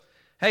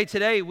Hey,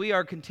 today we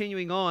are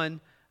continuing on.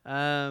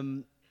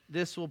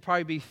 This will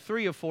probably be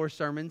 3 or 4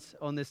 sermons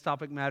on this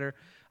topic matter.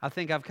 I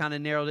think I've kind of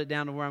narrowed it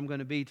down to where I'm going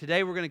to be.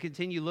 Today we're going to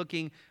continue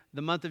looking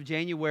the month of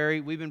January.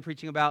 We've been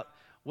preaching about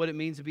what it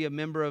means to be a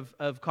member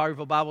of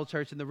Collierville Bible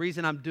Church. And the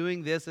reason I'm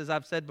doing this, as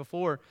I've said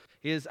before,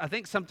 is I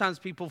think sometimes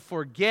people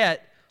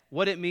forget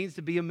what it means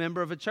to be a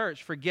member of a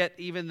church, forget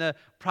even the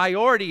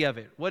priority of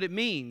it, what it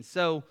means.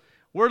 So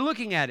we're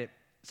looking at it.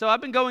 So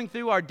I've been going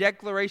through our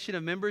declaration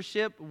of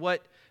membership,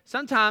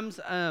 sometimes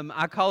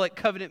I call it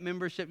covenant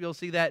membership. You'll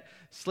see that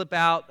slip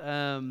out.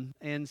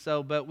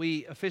 But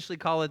we officially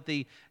call it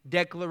the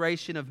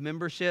Declaration of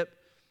Membership.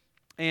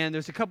 And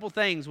there's a couple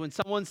things. When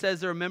someone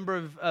says they're a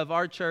member of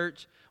our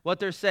church,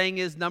 what they're saying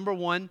is, number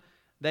one,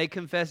 they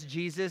confess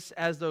Jesus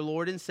as their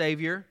Lord and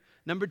Savior.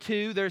 Number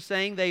two, they're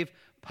saying they've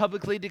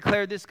publicly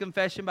declared this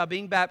confession by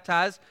being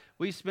baptized.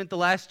 We've spent the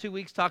last 2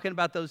 weeks talking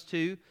about those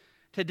two.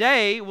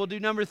 Today, we'll do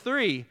number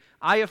 3.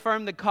 I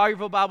affirm the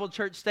Collierville Bible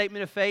Church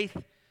Statement of Faith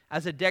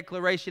as a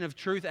declaration of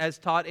truth as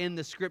taught in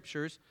the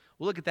Scriptures.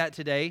 We'll look at that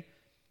today.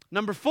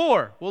 Number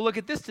 4, we'll look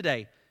at this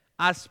today.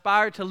 I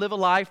aspire to live a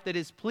life that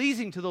is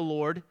pleasing to the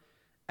Lord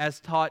as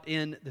taught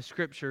in the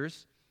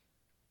Scriptures.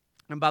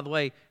 And by the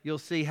way, you'll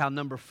see how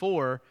number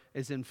 4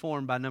 is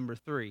informed by number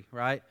 3,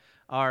 right?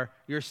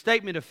 Your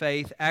statement of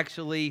faith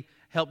actually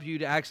helps you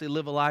to actually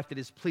live a life that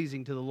is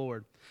pleasing to the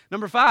Lord.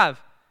 Number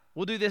 5,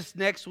 we'll do this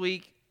next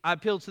week. I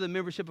appeal to the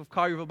membership of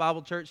Collierville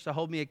Bible Church to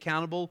hold me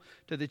accountable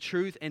to the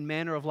truth and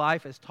manner of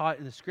life as taught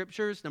in the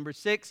Scriptures. Number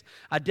 6,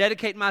 I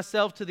dedicate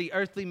myself to the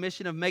earthly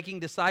mission of making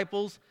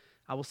disciples.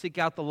 I will seek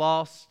out the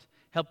lost,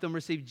 help them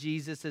receive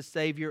Jesus as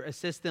Savior,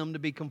 assist them to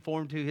be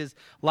conformed to His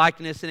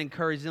likeness, and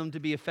encourage them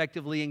to be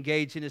effectively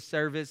engaged in His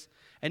service.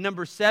 And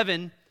number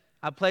 7,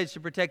 I pledge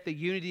to protect the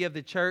unity of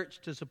the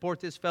church, to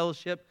support this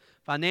fellowship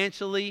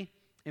financially,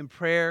 in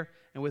prayer,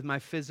 and with my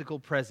physical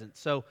presence.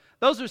 So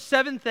those are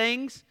 7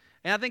 things.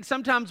 And I think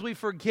sometimes we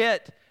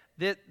forget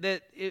that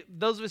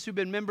those of us who've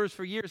been members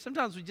for years,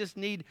 sometimes we just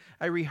need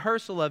a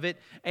rehearsal of it.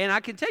 And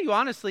I can tell you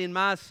honestly, in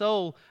my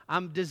soul,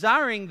 I'm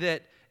desiring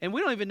that, and we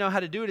don't even know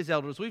how to do it as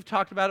elders. We've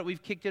talked about it,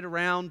 we've kicked it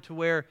around to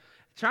where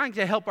trying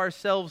to help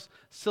ourselves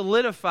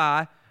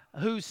solidify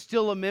who's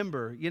still a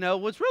member. You know,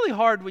 what's really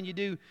hard when you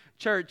do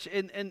church,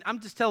 and I'm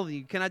just telling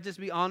you, can I just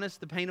be honest,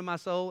 the pain of my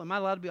soul? Am I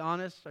allowed to be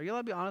honest? Are you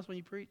allowed to be honest when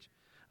you preach?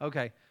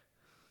 Okay,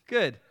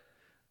 good.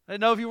 I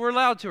didn't know if you were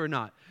allowed to or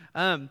not.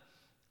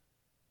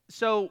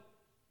 So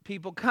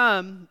people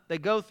come, they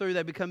go through,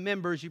 they become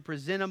members, you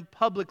present them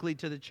publicly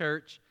to the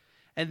church,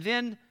 and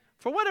then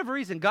for whatever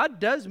reason, God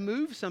does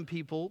move some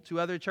people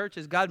to other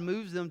churches. God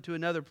moves them to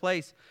another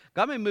place.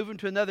 God may move them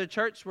to another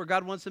church where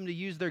God wants them to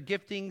use their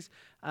giftings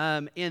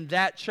in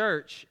that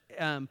church.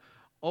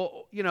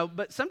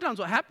 But sometimes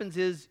what happens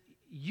is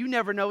you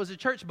never know as a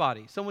church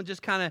body. Someone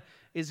just kind of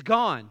is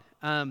gone.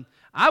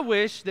 I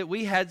wish that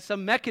we had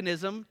some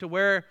mechanism to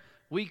where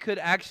we could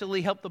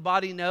actually help the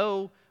body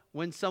know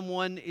when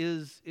someone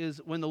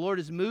when the Lord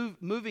is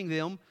moving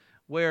them,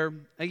 where,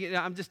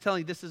 I'm just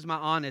telling you, this is my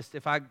honest,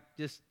 I'm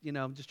just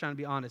trying to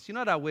be honest. You know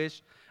what I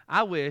wish?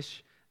 I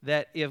wish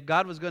that if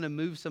God was going to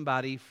move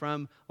somebody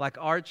from like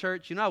our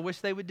church, I wish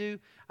they would do?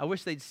 I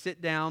wish they'd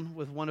sit down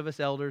with one of us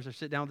elders or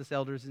sit down with us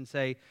elders and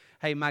say,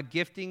 hey, my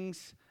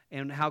giftings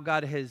and how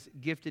God has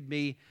gifted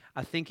me,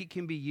 I think it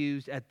can be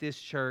used at this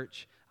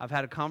church. I've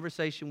had a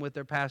conversation with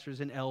their pastors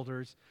and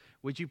elders.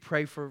 Would you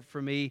pray for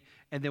me?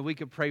 And then we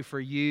could pray for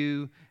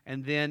you.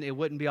 And then it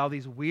wouldn't be all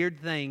these weird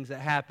things that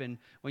happen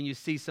when you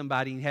see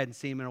somebody and you hadn't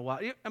seen them in a while.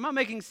 Am I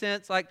making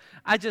sense? Like,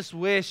 I just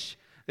wish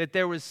that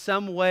there was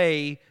some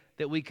way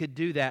that we could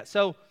do that.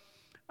 So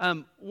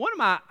one of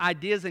my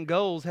ideas and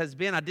goals has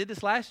been, I did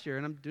this last year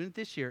and I'm doing it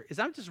this year, is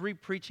I'm just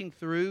re-preaching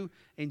through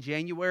in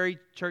January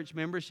church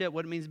membership,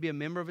 what it means to be a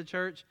member of a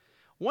church.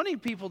 Wanting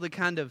people to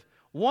kind of,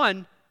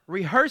 1,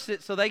 rehearse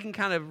it so they can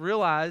kind of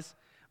realize,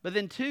 but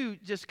then 2,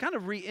 just kind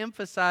of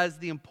re-emphasize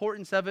the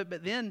importance of it.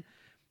 But then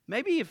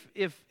maybe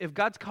if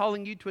God's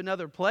calling you to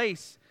another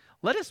place,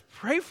 let us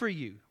pray for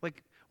you.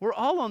 Like, we're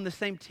all on the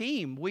same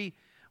team. We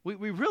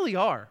really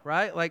are,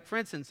 right? Like, for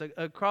instance,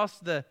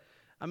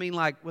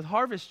 with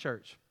Harvest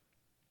Church.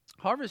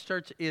 Harvest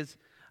Church is,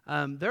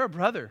 they're a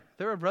brother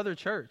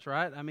church,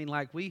 right?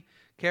 We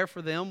care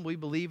for them. We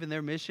believe in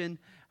their mission.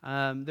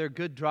 They're a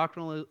good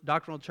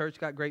doctrinal church,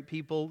 got great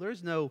people.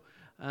 There's no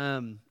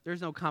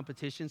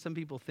competition. Some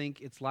people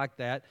think it's like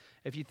that.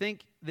 If you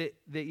think that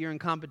you're in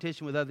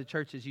competition with other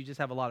churches, you just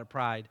have a lot of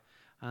pride.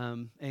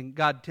 And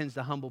God tends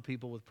to humble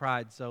people with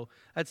pride. So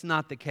that's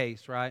not the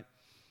case, right?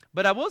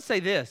 But I will say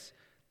this.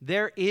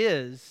 There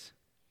is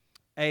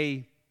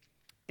a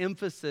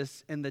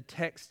emphasis in the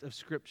text of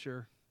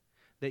Scripture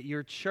that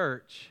your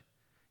church,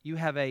 you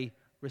have a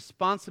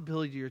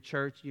responsibility to your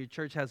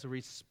church has a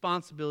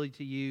responsibility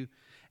to you,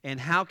 and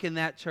how can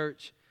that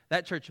church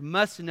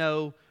must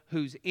know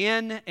who's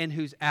in and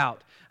who's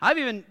out. I've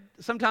even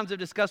sometimes have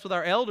discussed with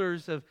our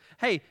elders of,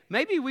 hey,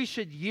 maybe we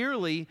should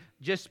yearly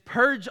just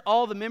purge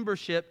all the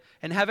membership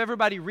and have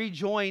everybody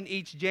rejoin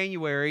each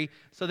January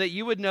so that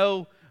you would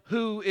know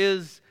who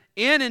is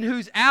in and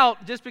who's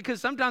out, just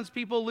because sometimes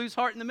people lose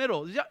heart in the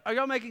middle. Are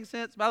y'all making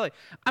sense? By the way,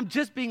 I'm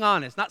just being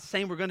honest. Not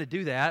saying we're going to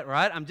do that,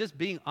 right? I'm just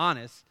being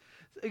honest.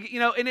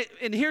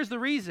 And here's the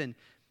reason.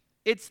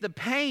 It's the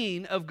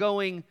pain of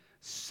going,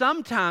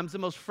 sometimes the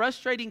most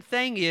frustrating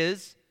thing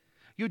is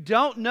you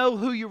don't know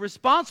who you're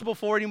responsible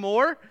for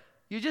anymore.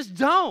 You just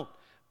don't.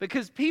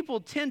 Because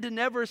people tend to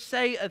never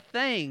say a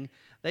thing.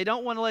 They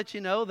don't want to let you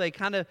know. They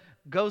kind of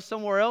go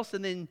somewhere else,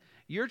 and then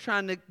you're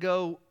trying to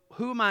go,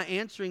 who am I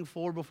answering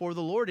for before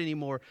the Lord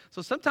anymore?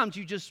 So sometimes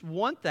you just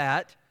want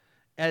that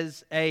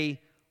as a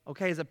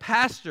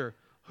pastor.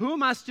 Who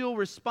am I still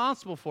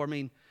responsible for? I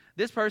mean,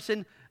 this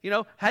person,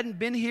 hadn't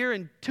been here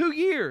in 2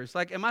 years.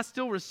 Like, am I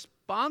still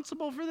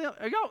responsible for them?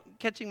 Are y'all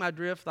catching my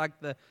drift? Like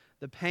the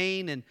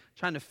pain and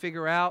trying to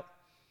figure out.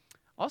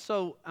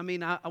 Also, I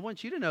mean, I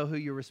want you to know who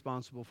you're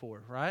responsible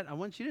for, right? I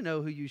want you to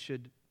know who you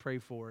should pray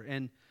for.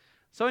 And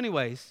so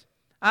anyways,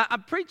 I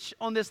preached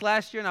on this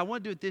last year, and I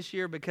want to do it this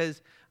year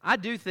because I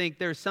do think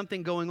there's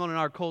something going on in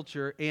our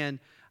culture, and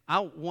I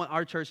want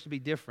our church to be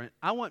different.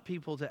 I want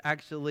people to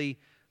actually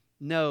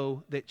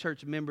know that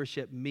church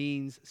membership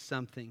means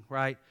something,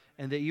 right?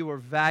 And that you are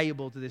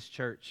valuable to this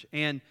church.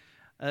 And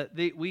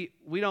we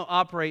don't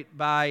operate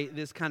by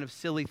this kind of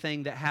silly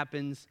thing that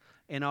happens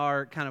in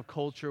our kind of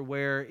culture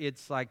where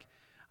it's like,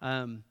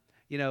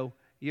 you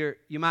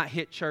might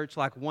hit church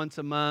like once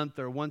a month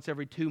or once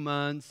every 2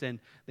 months, and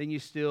then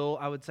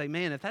I would say,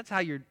 man, if that's how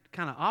you're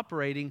kind of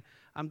operating,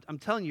 I'm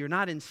telling you, you're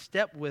not in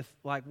step with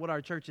like what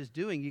our church is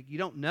doing. You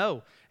don't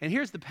know. And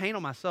here's the pain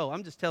on my soul.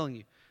 I'm just telling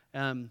you.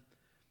 A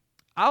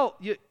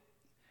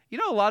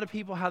lot of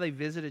people, how they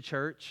visit a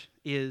church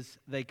is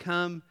they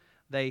come,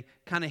 they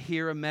kind of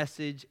hear a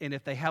message, and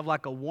if they have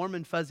like a warm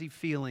and fuzzy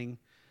feeling,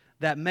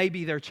 that may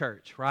be their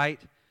church, right?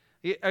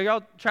 Are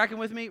y'all tracking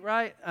with me,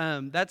 right?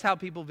 That's how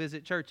people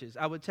visit churches.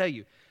 I would tell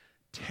you,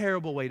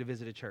 terrible way to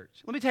visit a church.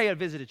 Let me tell you how to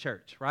visit a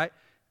church, right?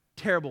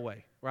 Terrible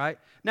way, right?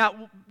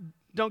 Now,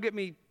 don't get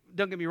me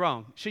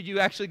wrong. Should you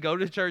actually go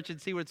to church and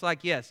see what it's like?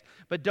 Yes.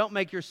 But don't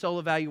make your soul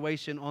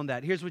evaluation on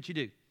that. Here's what you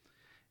do.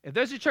 If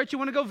there's a church you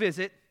want to go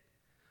visit,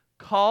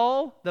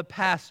 call the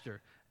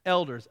pastor,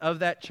 elders of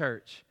that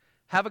church.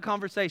 Have a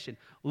conversation.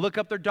 Look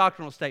up their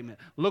doctrinal statement.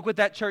 Look what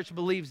that church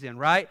believes in,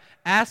 right?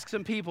 Ask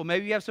some people.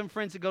 Maybe you have some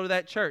friends that go to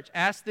that church.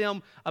 Ask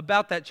them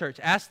about that church.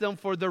 Ask them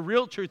for the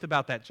real truth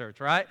about that church,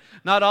 right?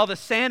 Not all the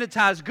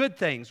sanitized good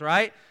things,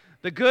 right?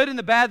 The good and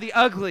the bad, the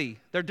ugly,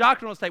 their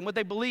doctrinal statement, what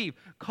they believe.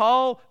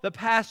 Call the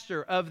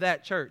pastor of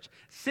that church.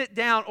 Sit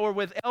down, or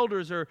with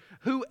elders or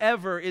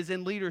whoever is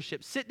in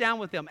leadership. Sit down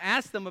with them.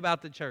 Ask them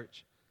about the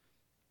church.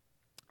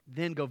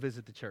 Then go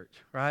visit the church,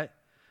 right?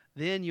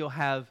 Then you'll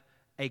have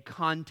a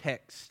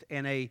context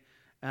and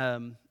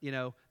now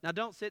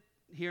don't sit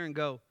here and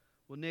go,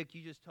 well, Nick,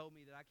 you just told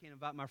me that I can't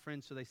invite my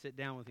friends so they sit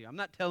down with you. I'm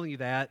not telling you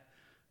that.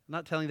 I'm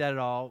not telling that at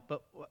all.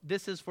 But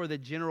this is for the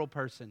general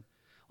person.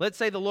 Let's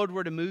say the Lord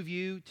were to move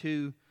you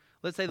to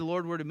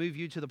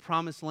the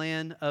promised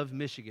land of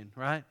Michigan,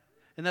 right?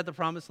 Isn't that the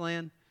promised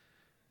land?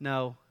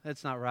 No,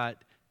 that's not right.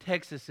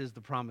 Texas is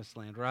the promised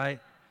land, right?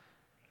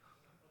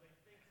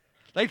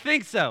 They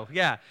think so,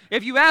 yeah.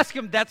 If you ask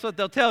them, that's what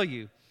they'll tell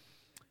you.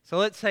 So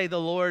let's say the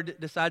Lord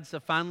decides to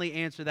finally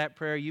answer that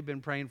prayer you've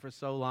been praying for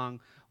so long.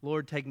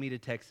 Lord, take me to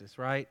Texas,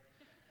 right?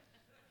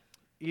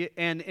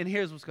 And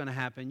here's what's going to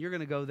happen. You're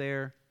going to go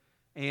there,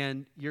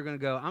 and you're going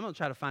to go, I'm going to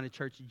try to find a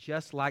church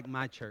just like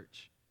my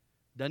church.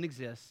 Doesn't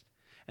exist.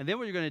 And then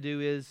what you're going to do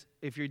is,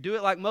 if you do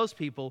it like most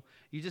people,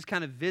 you just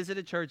kind of visit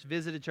a church,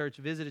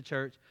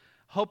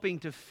 hoping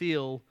to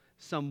feel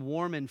some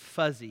warm and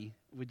fuzzy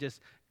with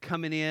just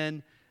coming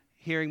in,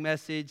 hearing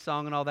message,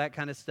 song, and all that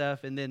kind of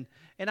stuff. And a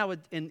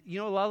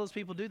lot of those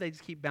people do, they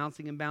just keep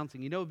bouncing and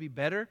bouncing. It would be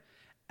better,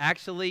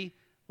 actually,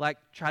 like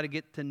try to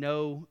get to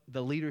know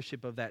the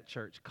leadership of that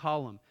church.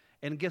 Call them.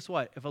 And guess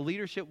what? If a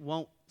leadership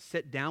won't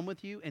sit down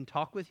with you and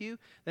talk with you,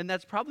 then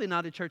that's probably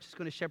not a church that's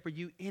going to shepherd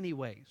you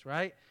anyways,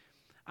 right?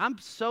 I'm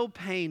so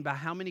pained by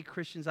how many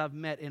Christians I've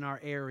met in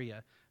our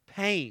area.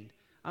 Pained.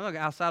 I'm not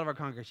outside of our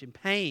congregation.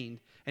 Pained.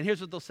 And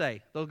here's what they'll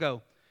say. They'll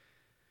go,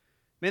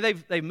 man,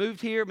 they've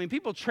moved here. I mean,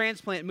 people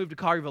transplant and move to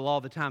Collierville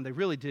all the time. They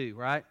really do,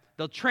 right?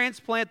 They'll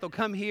transplant, they'll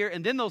come here,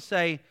 and then they'll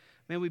say,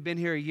 man, we've been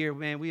here a year.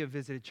 Man, we have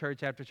visited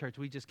church after church.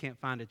 We just can't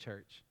find a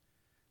church.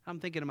 I'm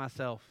thinking to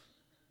myself,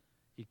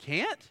 you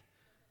can't?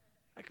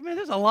 Like, man,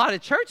 there's a lot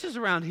of churches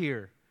around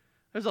here.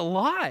 There's a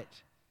lot.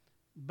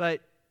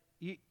 But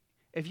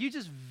if you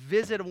just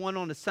visit one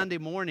on a Sunday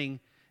morning,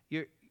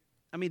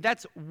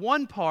 that's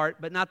one part,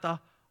 but not the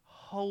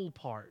whole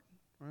part.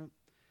 Right?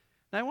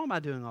 Now, why am I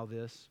doing all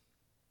this?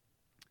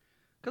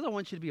 Because I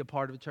want you to be a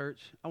part of a church.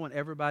 I want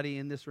everybody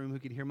in this room who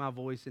can hear my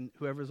voice and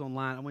whoever's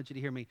online, I want you to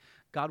hear me.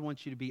 God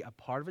wants you to be a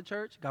part of a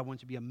church. God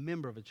wants you to be a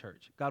member of a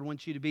church. God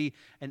wants you to be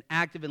an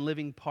active and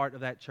living part of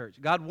that church.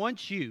 God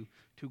wants you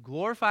to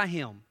glorify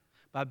Him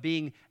by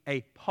being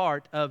a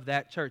part of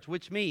that church,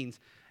 which means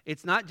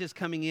it's not just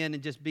coming in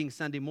and just being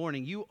Sunday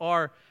morning. You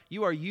are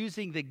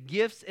using the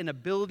gifts and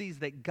abilities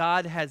that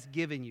God has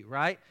given you,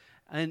 right?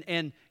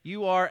 and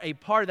you are a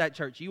part of that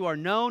church. You are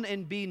known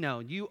and be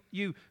known.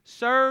 You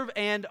serve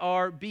and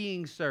are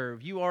being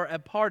served. You are a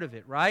part of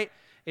it, right?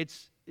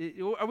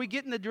 Are we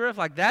getting the drift?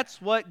 Like,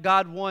 that's what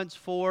God wants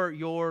for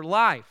your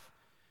life.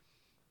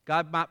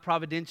 God might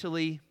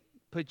providentially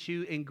put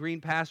you in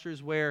green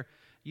pastures where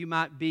you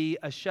might be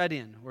a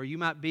shut-in, or you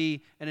might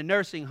be in a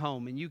nursing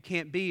home and you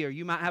can't be, or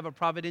you might have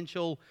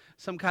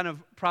some kind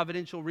of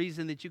providential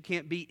reason that you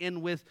can't be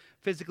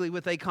physically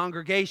with a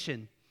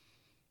congregation.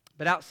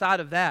 But outside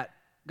of that,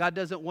 God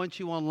doesn't want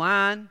you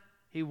online.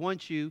 He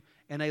wants you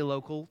in a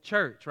local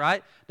church,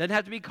 right? Doesn't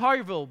have to be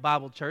Collierville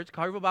Bible Church.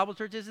 Collierville Bible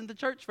Church isn't the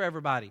church for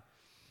everybody.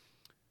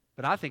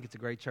 But I think it's a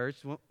great church.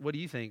 What do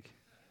you think?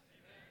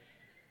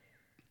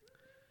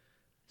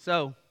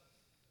 So,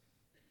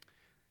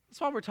 that's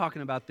why we're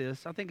talking about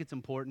this. I think it's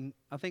important.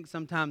 I think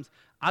sometimes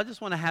I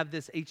just want to have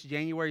this each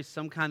January,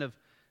 some kind of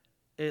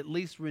at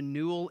least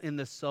renewal in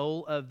the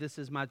soul of this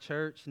is my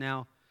church.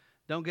 Now,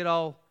 don't get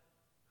all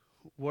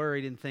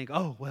worried and think,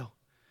 oh, well,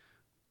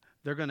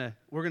 we're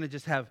gonna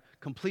just have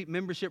complete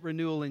membership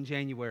renewal in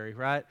January,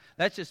 right?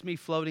 That's just me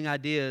floating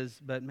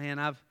ideas. But man,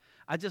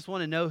 I just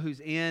want to know who's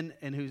in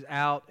and who's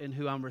out, and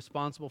who I'm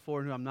responsible for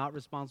and who I'm not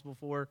responsible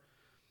for.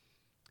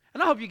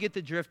 And I hope you get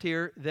the drift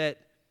here that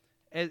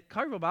at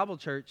Collierville Bible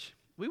Church,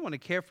 we want to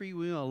care for you,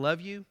 we want to love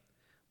you,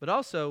 but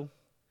also,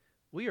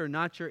 we are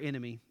not your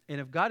enemy.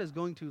 And if God is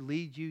going to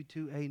lead you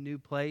to a new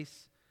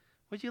place,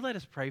 would you let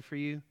us pray for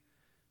you?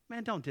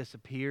 Man, don't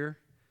disappear.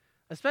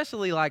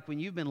 Especially like when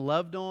you've been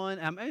loved on.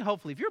 I mean,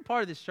 hopefully, if you're a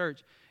part of this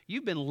church,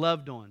 you've been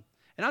loved on.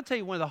 And I'll tell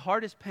you, one of the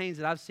hardest pains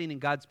that I've seen in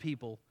God's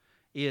people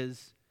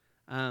is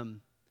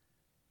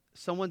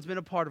someone's been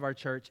a part of our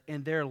church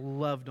and they're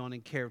loved on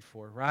and cared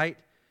for, right?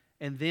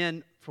 And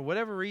then, for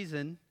whatever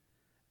reason,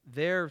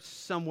 they're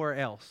somewhere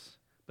else,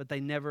 but they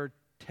never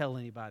tell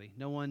anybody.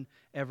 No one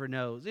ever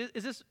knows.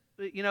 Is this,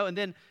 and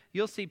then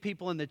you'll see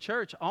people in the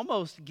church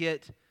almost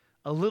get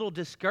a little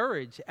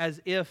discouraged, as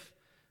if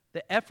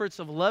the efforts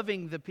of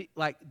loving the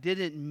people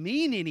didn't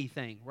mean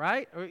anything,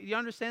 right? Or, you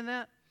understand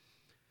that?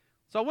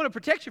 So I want to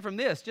protect you from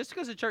this. Just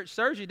because the church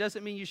serves you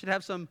doesn't mean you should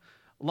have some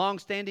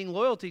long-standing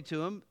loyalty to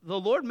them. The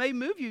Lord may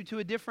move you to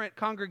a different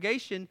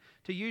congregation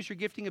to use your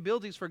gifting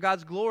abilities for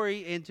God's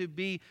glory and to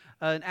be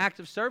an act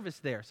of service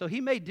there. So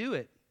He may do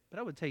it. But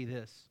I would tell you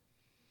this.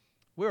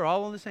 We're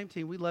all on the same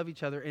team. We love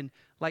each other. And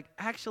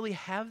actually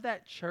have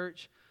that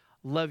church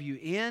love you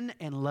in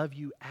and love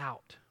you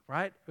out.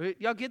 Right?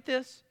 Y'all get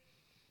this?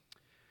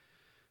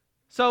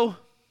 So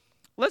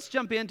let's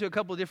jump into a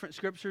couple of different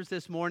scriptures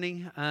this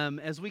morning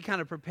as we kind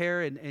of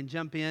prepare and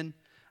jump in.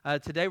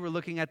 Today we're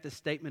looking at the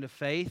statement of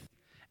faith.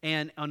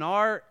 And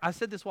I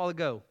said this a while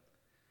ago,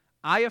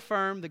 I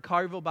affirm the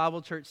Collierville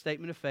Bible Church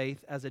statement of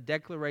faith as a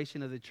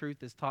declaration of the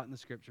truth as taught in the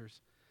Scriptures.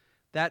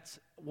 That's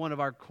one of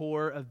our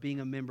core of being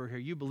a member here.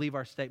 You believe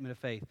our statement of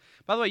faith.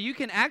 By the way, you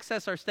can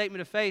access our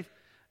statement of faith.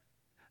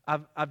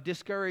 I've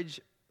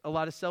discouraged a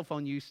lot of cell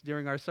phone use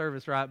during our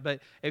service, right?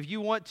 But if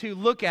you want to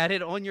look at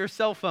it on your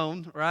cell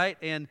phone, right,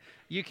 and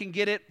you can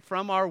get it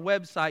from our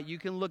website, you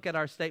can look at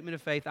our statement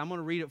of faith. I'm going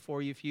to read it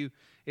for you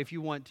if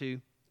you want to.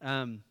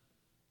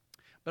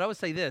 But I would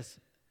say this,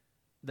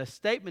 the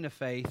statement of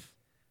faith,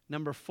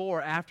 number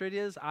 4, after it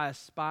is, I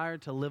aspire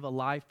to live a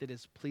life that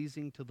is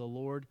pleasing to the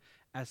Lord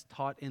as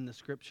taught in the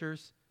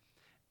Scriptures.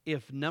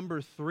 If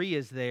number 3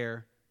 is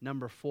there,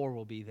 number 4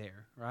 will be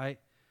there, right?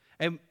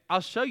 And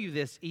I'll show you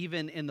this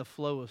even in the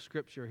flow of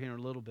Scripture here in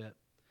a little bit.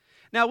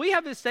 Now, we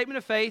have this statement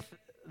of faith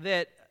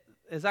that,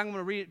 as I'm going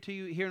to read it to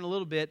you here in a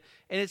little bit,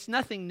 and it's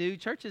nothing new.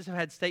 Churches have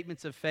had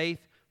statements of faith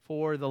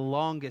for the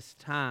longest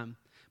time.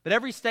 But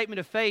every statement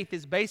of faith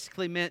is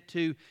basically meant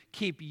to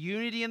keep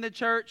unity in the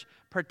church,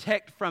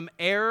 protect from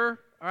error,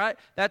 all right?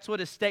 That's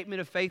what a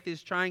statement of faith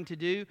is trying to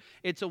do.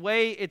 It's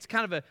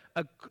kind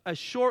of a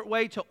short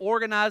way to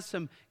organize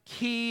some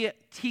key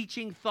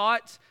teaching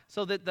thoughts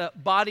so that the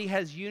body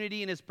has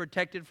unity and is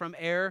protected from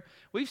error.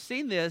 We've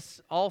seen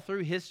this all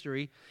through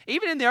history.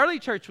 Even in the early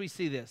church, we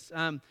see this.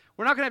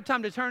 We're not going to have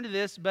time to turn to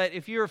this, but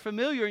if you're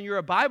familiar and you're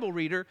a Bible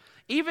reader,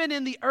 even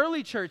in the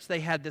early church, they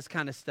had this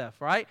kind of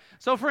stuff, right?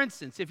 So, for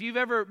instance, if you've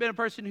ever been a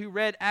person who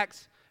read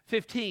Acts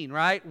 15,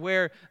 right,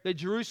 where the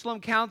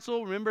Jerusalem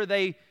Council, remember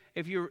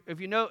if you've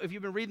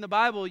been reading the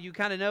Bible, you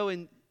kind of know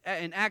in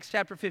Acts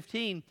chapter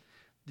 15,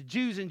 the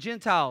Jews and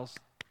Gentiles,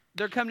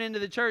 they're coming into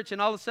the church,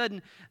 and all of a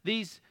sudden,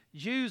 these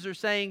Jews are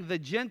saying the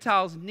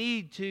Gentiles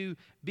need to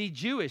be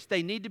Jewish.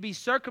 They need to be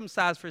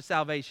circumcised for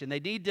salvation. They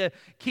need to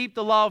keep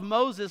the law of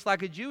Moses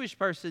like a Jewish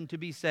person to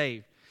be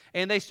saved.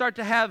 And they start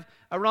to have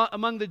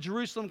among the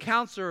Jerusalem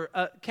council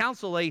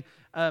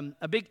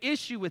a big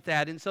issue with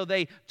that. And so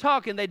they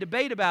talk and they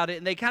debate about it,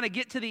 and they kind of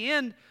get to the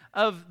end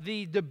of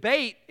the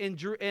debate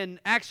in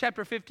Acts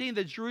chapter 15,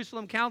 the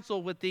Jerusalem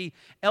council with the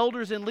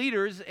elders and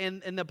leaders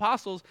and the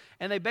apostles,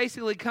 and they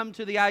basically come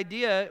to the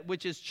idea,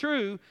 which is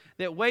true,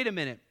 that wait a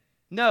minute,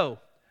 no,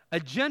 a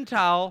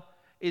Gentile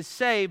is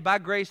saved by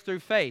grace through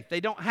faith.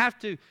 They don't have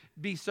to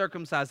be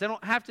circumcised. They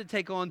don't have to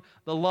take on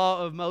the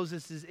law of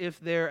Moses as if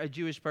they're a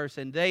Jewish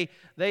person. They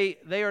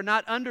are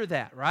not under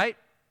that, right?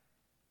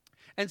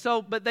 And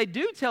so, but they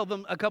do tell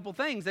them a couple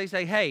things. They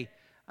say, hey,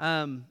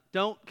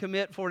 don't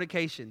commit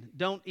fornication.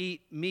 Don't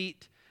eat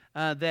meat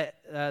that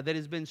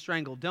has been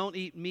strangled. Don't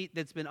eat meat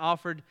that's been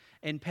offered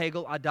in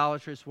pagan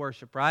idolatrous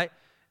worship, right?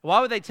 Why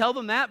would they tell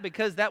them that?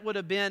 Because that would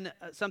have been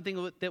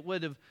something that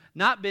would have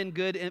not been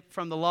good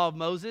from the law of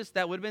Moses.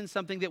 That would have been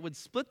something that would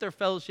split their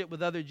fellowship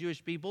with other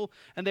Jewish people.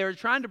 And they were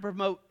trying to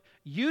promote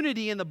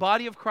unity in the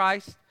body of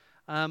Christ.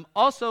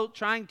 Also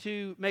trying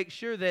to make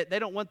sure that they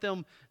don't want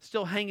them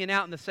still hanging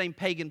out in the same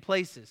pagan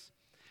places.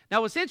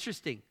 Now, what's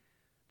interesting,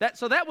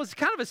 that was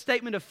kind of a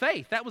statement of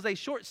faith. That was a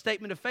short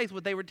statement of faith,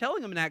 what they were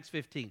telling them in Acts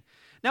 15.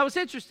 Now, what's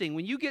interesting,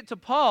 when you get to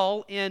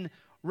Paul in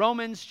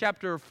Romans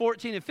chapter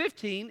 14 and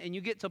 15, and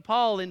you get to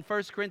Paul in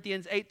 1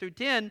 Corinthians 8 through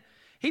 10,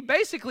 he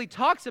basically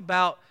talks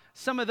about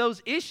some of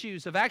those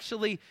issues of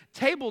actually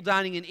table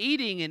dining and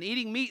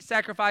eating meat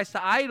sacrificed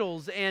to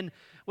idols. And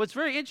what's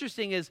very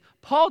interesting is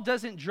Paul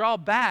doesn't draw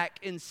back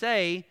and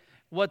say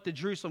what the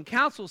Jerusalem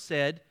Council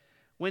said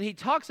when he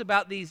talks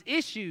about these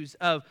issues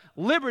of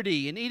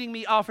liberty and eating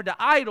meat offered to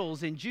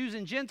idols and Jews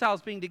and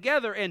Gentiles being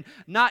together and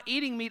not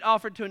eating meat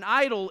offered to an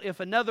idol if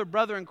another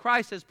brother in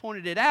Christ has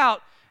pointed it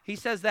out. He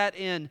says that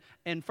in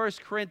 1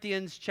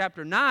 Corinthians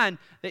chapter 9,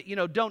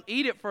 that, don't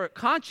eat it for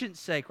conscience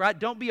sake, right?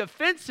 Don't be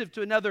offensive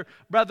to another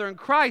brother in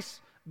Christ.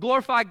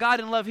 Glorify God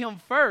and love Him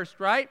first,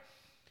 right?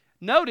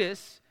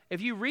 Notice, if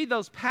you read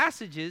those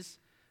passages,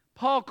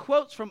 Paul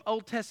quotes from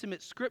Old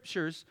Testament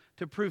scriptures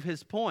to prove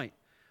his point.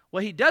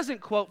 What he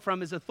doesn't quote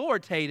from as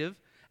authoritative,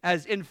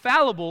 as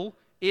infallible,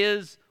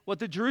 is what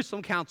the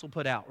Jerusalem Council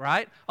put out,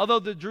 right? Although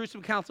the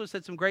Jerusalem Council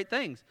said some great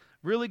things,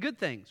 really good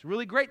things,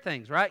 really great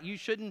things, right? You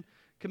shouldn't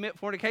commit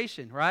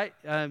fornication, right?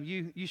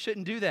 You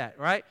shouldn't do that,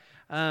 right?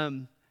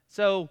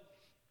 But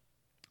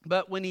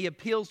when he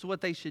appeals to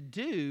what they should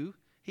do,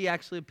 he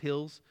actually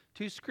appeals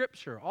to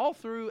Scripture all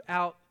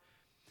throughout.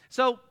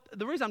 So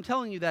the reason I'm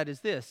telling you that is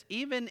this.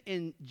 Even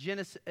in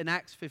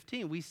Acts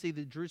 15, we see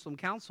the Jerusalem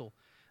Council.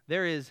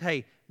 There is,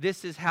 hey,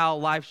 this is how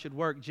life should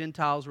work,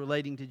 Gentiles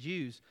relating to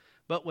Jews.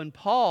 But when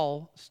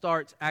Paul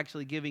starts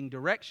actually giving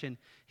direction,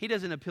 he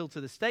doesn't appeal to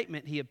the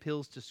statement, he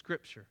appeals to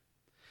Scripture.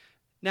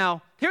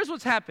 Now, here's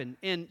what's happened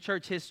in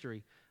church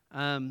history.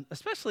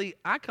 Especially,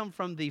 I come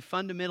from the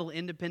fundamental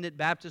independent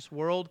Baptist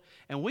world,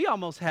 and we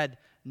almost had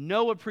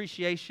no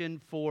appreciation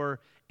for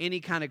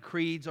any kind of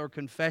creeds or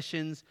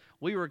confessions.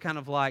 We were kind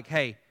of like,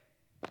 hey,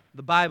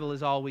 the Bible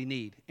is all we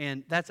need.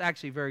 And that's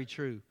actually very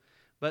true.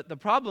 But the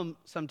problem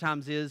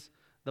sometimes is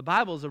the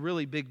Bible is a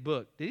really big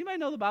book. Did anybody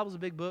know the Bible's a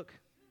big book?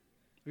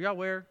 Are y'all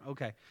aware?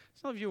 Okay.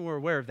 Some of you were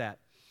aware of that.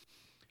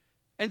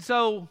 And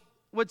so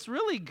what's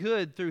really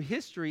good through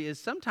history is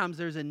sometimes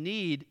there's a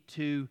need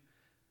to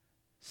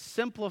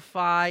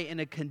simplify in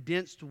a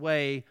condensed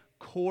way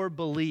core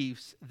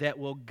beliefs that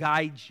will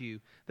guide you,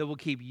 that will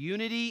keep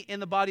unity in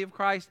the body of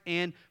Christ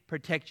and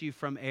protect you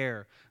from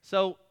error.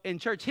 So in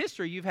church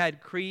history, you've had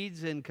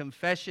creeds and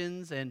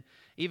confessions and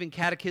even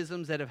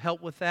catechisms that have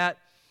helped with that.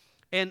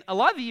 And a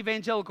lot of the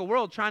evangelical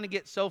world trying to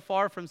get so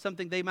far from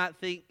something they might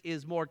think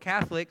is more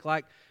Catholic,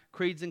 like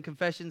creeds and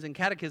confessions and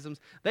catechisms,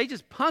 they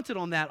just punted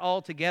on that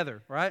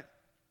altogether, right?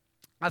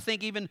 I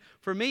think even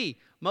for me,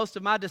 most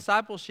of my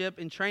discipleship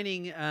and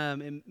training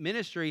in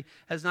ministry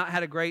has not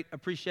had a great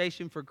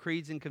appreciation for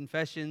creeds and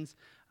confessions.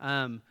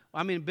 Been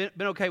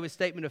okay with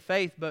statement of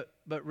faith, but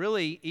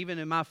really, even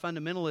in my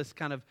fundamentalist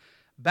kind of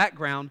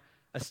background,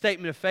 a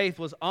statement of faith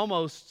was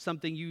almost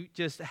something you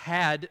just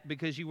had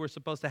because you were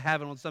supposed to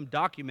have it on some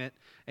document,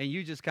 and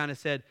you just kind of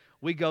said,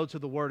 we go to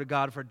the Word of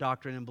God for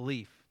doctrine and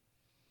belief.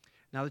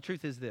 Now, the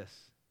truth is this.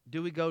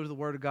 Do we go to the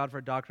Word of God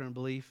for doctrine and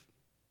belief?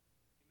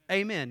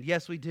 Amen.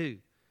 Yes, we do.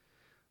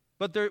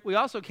 But we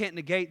also can't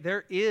negate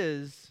there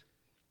is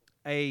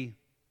a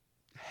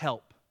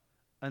help,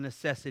 a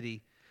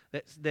necessity,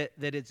 that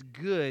it's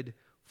good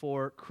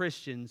for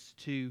Christians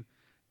to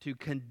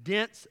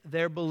condense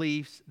their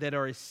beliefs that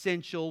are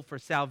essential for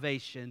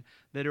salvation,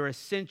 that are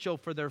essential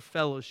for their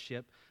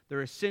fellowship, that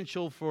are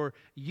essential for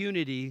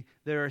unity,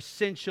 that are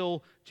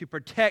essential to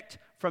protect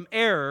from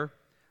error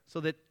so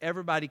that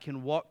everybody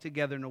can walk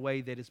together in a way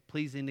that is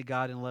pleasing to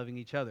God and loving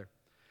each other.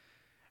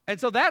 And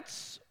so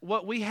that's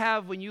what we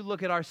have when you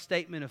look at our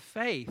statement of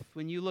faith.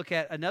 When you look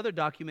at another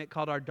document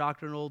called our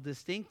doctrinal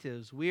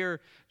distinctives,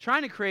 we're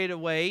trying to create a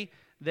way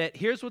that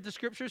here's what the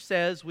Scripture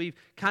says. We've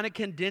kind of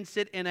condensed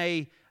it in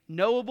a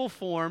knowable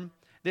form.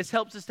 This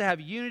helps us to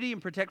have unity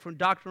and protect from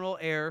doctrinal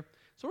error.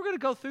 So we're going to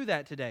go through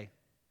that today.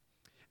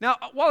 Now,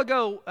 a while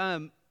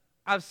ago,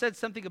 I've said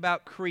something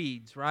about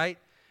creeds, right?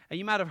 And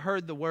you might have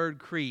heard the word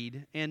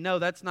creed. And no,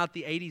 that's not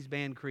the 80s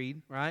band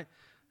Creed, right?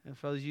 And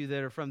for those of you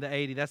that are from the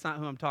 80s, that's not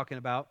who I'm talking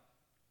about.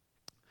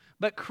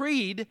 But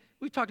creed,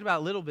 we've talked about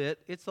a little bit.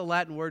 It's the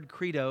Latin word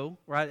credo,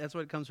 right? That's what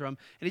it comes from.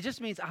 And it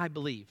just means I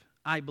believe.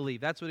 I believe.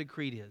 That's what a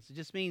creed is. It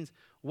just means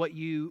what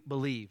you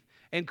believe.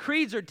 And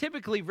creeds are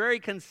typically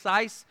very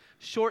concise,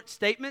 short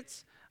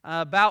statements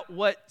about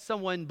what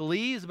someone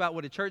believes, about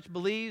what a church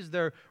believes.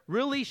 They're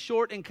really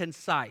short and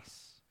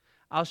concise.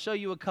 I'll show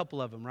you a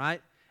couple of them,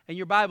 right? In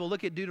your Bible,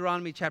 look at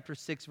Deuteronomy chapter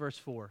 6, verse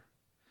 4.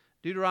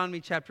 Deuteronomy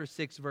chapter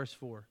 6, verse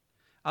 4.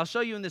 I'll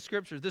show you in the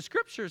Scriptures. The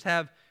Scriptures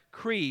have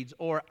creeds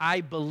or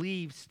I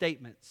believe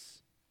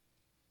statements.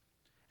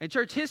 In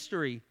church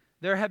history,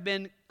 there have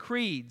been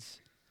creeds.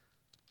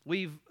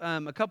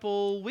 A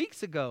couple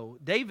weeks ago,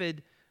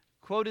 David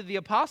quoted the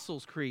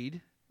Apostles'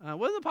 Creed.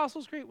 Was it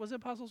Apostles' Creed? Was it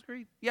Apostles'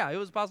 Creed? Yeah, it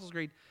was Apostles'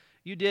 Creed.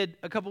 You did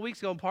a couple weeks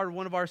ago in part of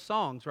one of our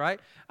songs, right?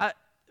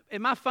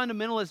 In my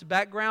fundamentalist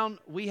background,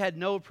 we had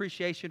no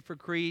appreciation for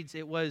creeds.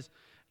 It was,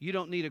 you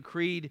don't need a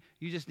creed,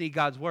 you just need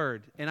God's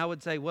Word. And I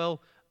would say,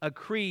 well, a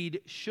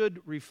creed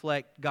should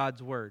reflect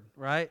God's Word,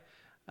 right?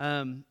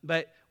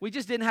 But we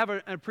just didn't have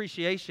an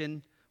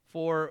appreciation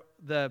for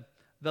the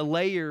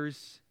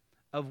layers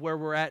of where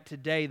we're at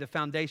today, the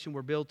foundation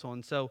we're built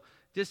on. So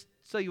just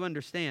so you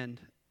understand,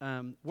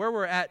 where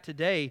we're at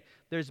today,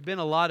 there's been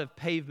a lot of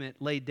pavement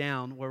laid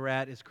down where we're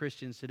at as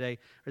Christians today.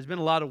 There's been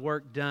a lot of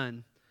work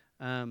done.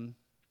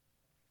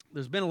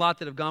 There's been a lot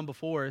that have gone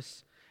before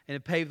us and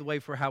have paved the way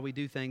for how we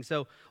do things.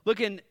 So look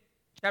in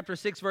chapter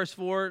 6, verse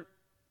 4.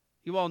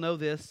 You all know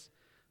this.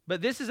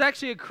 But this is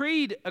actually a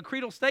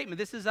creedal statement.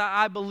 This is a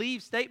I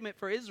believe statement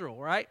for Israel,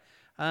 right?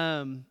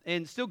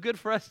 And still good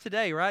for us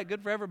today, right?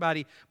 Good for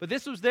everybody. But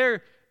this was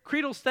their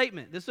creedal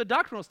statement. This is a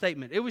doctrinal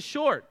statement. It was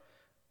short.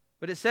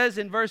 But it says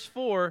in verse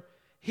 4,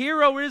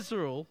 Hear, O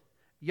Israel,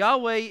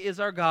 Yahweh is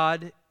our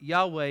God.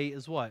 Yahweh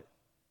is what?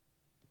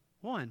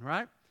 One,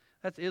 right?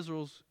 That's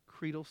Israel's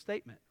creedal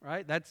statement,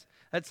 right? That's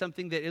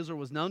something that Israel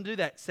was known to do.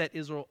 That set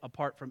Israel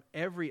apart from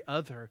every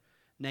other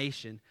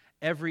nation,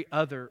 every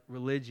other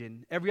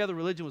religion. Every other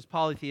religion was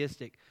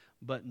polytheistic,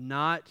 but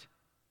not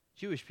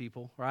Jewish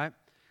people, right?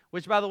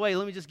 Which, by the way,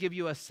 let me just give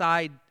you a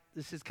side.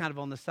 This is kind of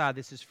on the side.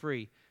 This is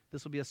free.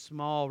 This will be a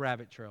small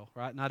rabbit trail,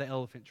 right? Not an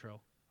elephant trail,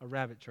 a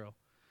rabbit trail.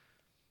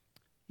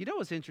 You know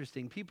what's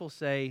interesting? People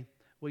say,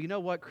 well, you know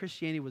what?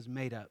 Christianity was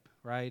made up,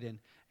 right?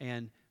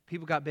 And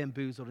people got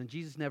bamboozled, and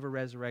Jesus never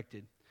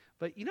resurrected.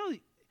 But do you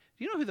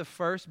know who the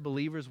first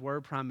believers were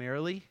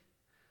primarily?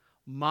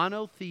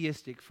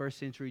 Monotheistic first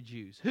century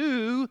Jews,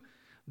 who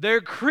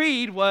their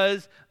creed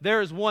was,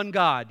 there is one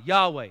God,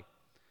 Yahweh.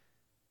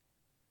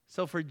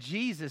 So for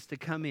Jesus to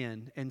come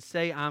in and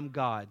say, I'm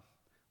God,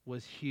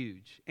 was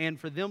huge. And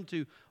for them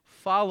to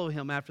follow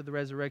him after the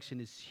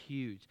resurrection is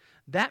huge.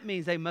 That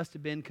means they must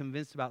have been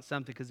convinced about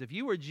something, because if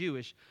you were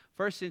Jewish,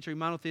 first century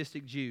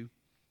monotheistic Jew,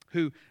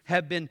 who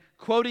have been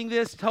quoting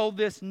this, told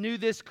this, knew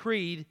this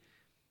creed,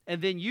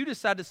 and then you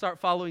decide to start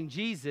following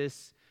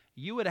Jesus,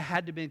 you would have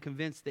had to have been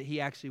convinced that he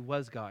actually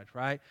was God,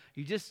 right?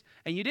 You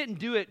didn't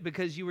do it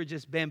because you were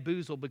just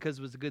bamboozled because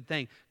it was a good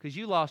thing, because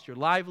you lost your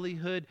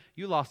livelihood,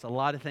 you lost a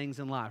lot of things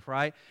in life,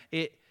 right?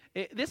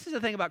 This is the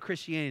thing about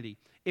Christianity.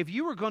 If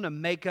you were going to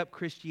make up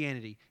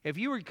Christianity, if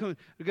you were going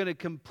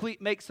to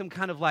make some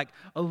kind of like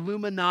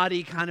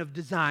Illuminati kind of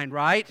design,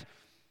 right?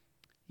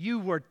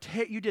 You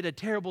did a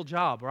terrible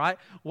job, right?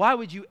 Why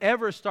would you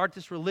ever start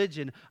this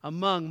religion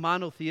among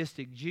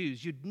monotheistic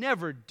Jews? You'd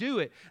never do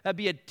it. That'd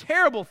be a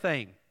terrible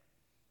thing.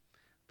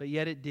 But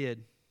yet it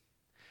did.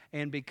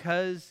 And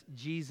because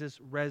Jesus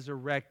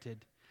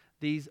resurrected,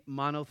 these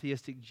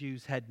monotheistic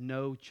Jews had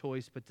no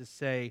choice but to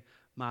say,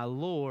 my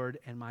Lord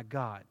and my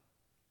God.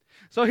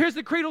 So here's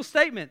the creedal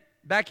statement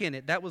back in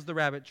it. That was the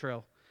rabbit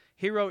trail.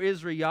 Hear, O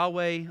Israel,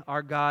 Yahweh,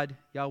 our God,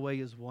 Yahweh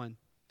is one.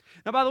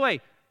 Now, by the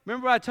way,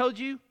 remember what I told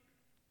you?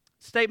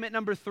 Statement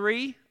number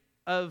 3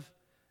 of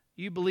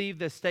you believe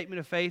the statement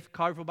of faith,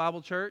 Carville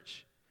Bible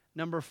Church.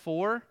 Number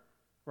 4,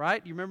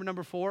 right? You remember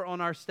number 4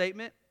 on our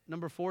statement?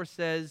 Number 4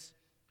 says,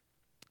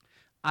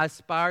 I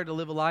aspire to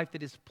live a life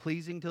that is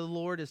pleasing to the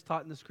Lord as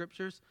taught in the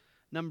Scriptures.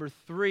 Number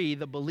 3,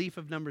 the belief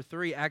of number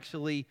 3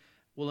 actually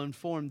will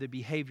inform the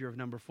behavior of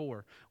number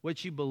 4.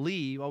 What you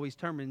believe always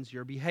determines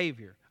your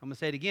behavior. I'm going to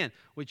say it again.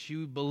 What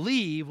you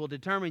believe will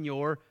determine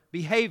your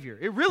behavior.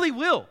 It really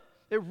will.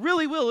 It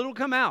really will. It'll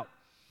come out.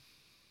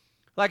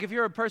 Like if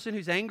you're a person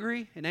who's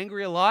angry and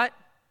angry a lot,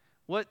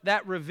 what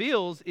that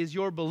reveals is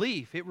your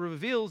belief. It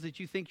reveals that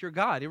you think you're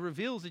God. It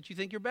reveals that you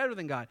think you're better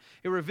than God.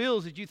 It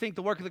reveals that you think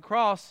the work of the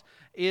cross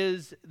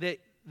is that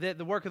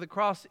the work of the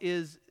cross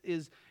is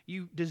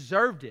you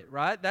deserved it,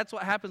 right? That's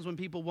what happens when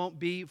people won't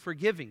be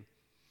forgiving.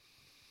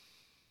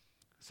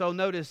 So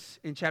notice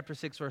in chapter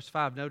 6, verse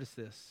 5, notice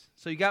this.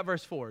 So you got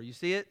verse 4. You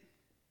see it?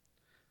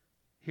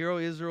 Hear, O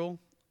Israel,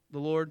 the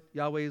Lord,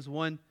 Yahweh is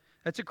one.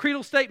 That's a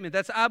creedal statement.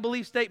 That's an I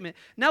believe statement.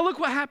 Now look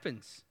what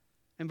happens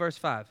in verse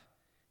 5.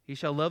 You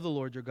shall love the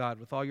Lord your God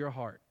with all your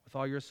heart, with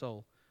all your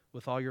soul,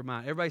 with all your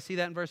mind. Everybody see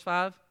that in verse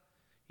 5?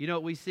 You know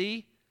what we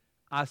see?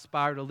 I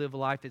aspire to live a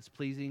life that's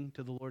pleasing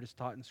to the Lord as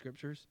taught in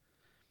Scriptures.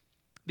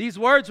 These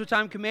words which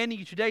I'm commanding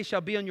you today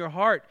shall be on your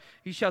heart.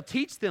 You shall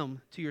teach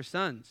them to your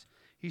sons.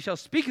 You shall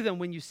speak of them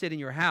when you sit in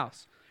your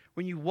house,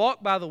 when you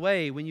walk by the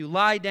way, when you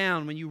lie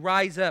down, when you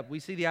rise up. We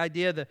see the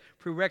idea, the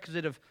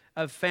prerequisite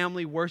of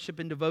family worship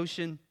and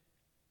devotion.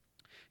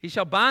 You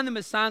shall bind them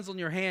as signs on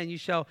your hand. You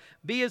shall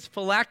be as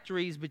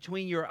phylacteries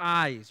between your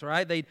eyes,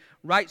 right? They'd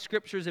write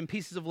scriptures in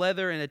pieces of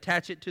leather and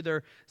attach it to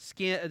their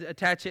skin,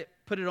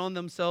 put it on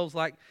themselves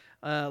like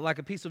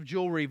a piece of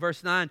jewelry.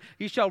 Verse 9,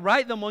 you shall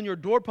write them on your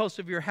doorposts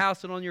of your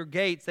house and on your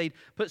gates. They'd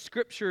put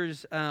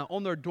scriptures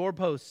on their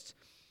doorposts.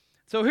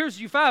 So here's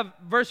U5,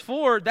 verse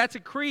 4, that's a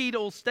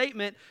creedal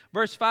statement.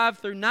 Verse 5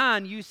 through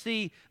 9, you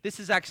see this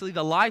is actually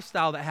the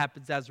lifestyle that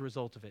happens as a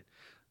result of it.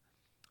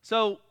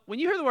 So when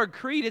you hear the word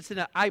creed, it's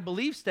an I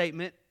believe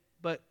statement,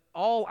 but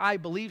all I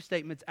believe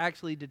statements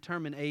actually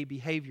determine a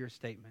behavior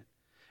statement.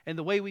 And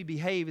the way we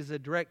behave is a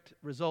direct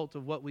result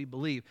of what we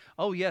believe.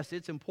 Oh yes,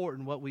 it's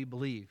important what we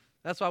believe.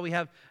 That's why we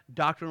have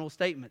doctrinal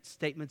statements,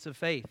 statements of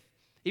faith.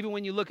 Even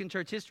when you look in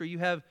church history, you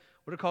have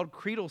what are called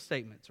creedal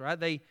statements, right?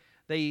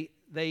 They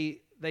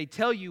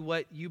tell you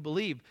what you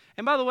believe.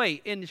 And by the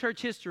way, in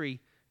church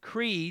history,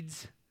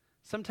 creeds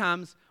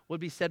sometimes would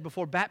be said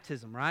before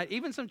baptism, right?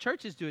 Even some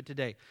churches do it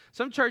today.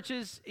 Some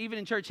churches, even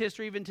in church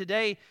history, even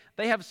today,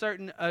 they have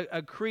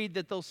a creed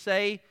that they'll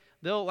say.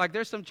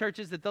 There's some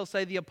churches that they'll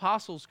say the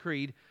Apostles'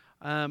 Creed,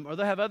 or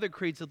they'll have other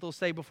creeds that they'll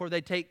say before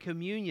they take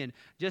communion,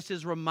 just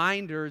as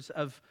reminders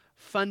of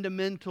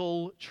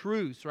fundamental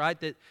truths, right?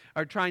 That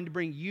are trying to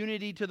bring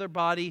unity to their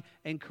body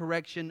and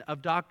correction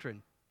of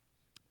doctrine.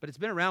 But it's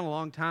been around a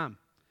long time.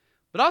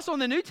 But also in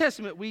the New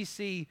Testament, we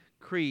see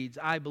creeds,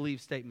 I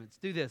believe statements.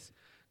 Do this.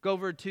 Go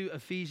over to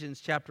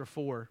Ephesians chapter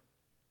 4.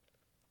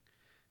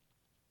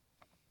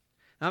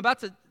 Now I'm about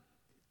to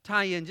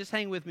tie in. Just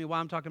hang with me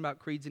while I'm talking about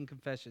creeds and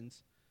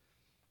confessions.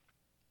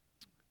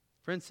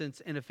 For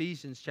instance, in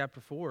Ephesians chapter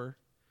 4,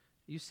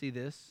 you see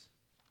this.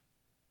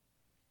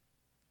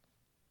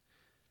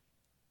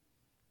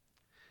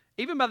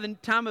 Even by the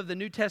time of the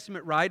New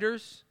Testament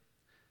writers,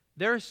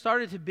 there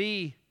started to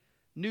be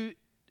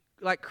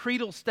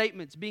creedal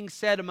statements being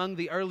said among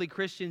the early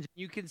Christians.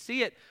 You can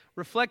see it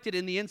reflected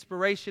in the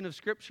inspiration of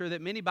Scripture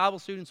that many Bible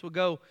students will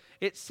go,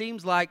 it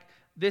seems like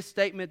this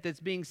statement that's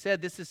being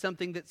said, this is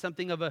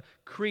something of a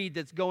creed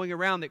that's going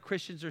around that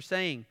Christians are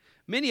saying.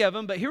 Many of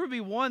them, but here would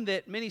be one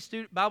that many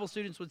Bible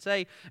students would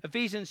say,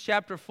 Ephesians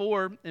chapter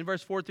 4 and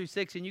verse 4 through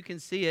 6, and you can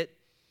see it.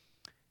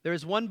 There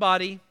is one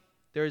body,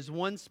 there is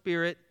one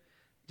Spirit,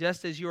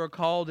 just as you are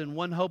called in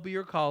one hope of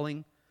your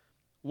calling,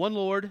 one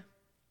Lord,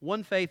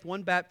 one faith,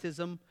 one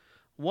baptism,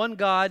 one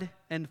God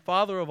and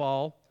Father of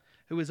all,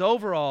 who is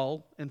over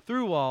all and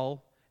through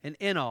all and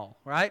in all,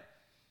 right?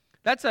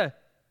 That's a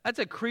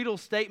creedal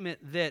statement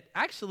that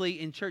actually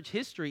in church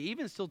history,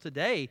 even still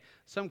today,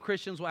 some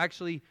Christians will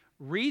actually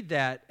read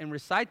that and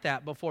recite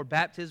that before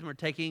baptism or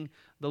taking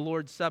the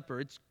Lord's Supper.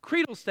 It's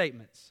creedal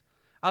statements.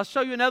 I'll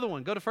show you another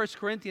one. Go to 1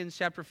 Corinthians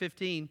chapter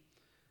 15.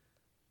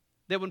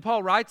 That when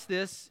Paul writes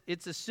this,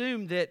 it's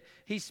assumed that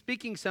he's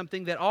speaking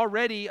something that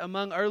already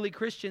among early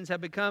Christians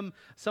have become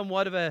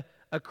somewhat of a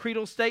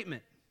creedal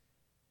statement.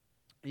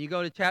 And you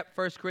go to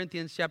 1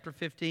 Corinthians chapter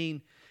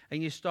 15,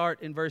 and you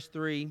start in verse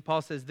 3.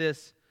 Paul says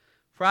this,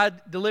 "For I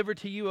delivered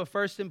to you of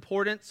first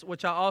importance,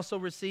 which I also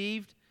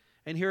received,"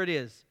 and here it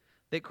is,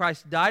 "that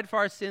Christ died for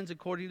our sins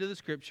according to the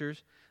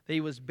Scriptures, that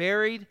he was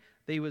buried,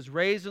 that he was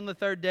raised on the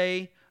third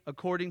day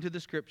according to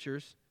the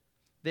Scriptures,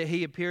 that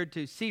he appeared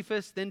to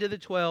Cephas, then to the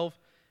 12,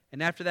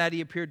 and after that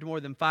he appeared to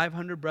more than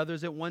 500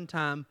 brothers at one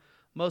time,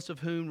 most of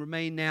whom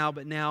remain now,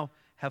 but now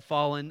have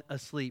fallen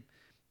asleep."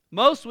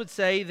 Most would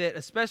say that,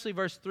 especially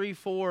verse 3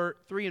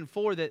 and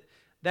 4, that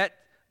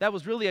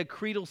was really a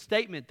creedal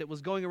statement that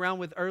was going around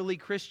with early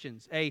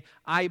Christians,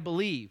 I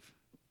believe.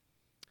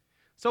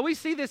 So we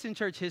see this in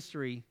church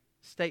history,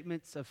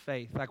 statements of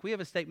faith. Like we have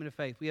a statement of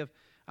faith.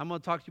 I'm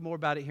going to talk to you more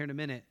about it here in a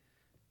minute.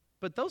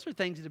 But those are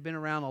things that have been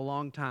around a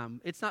long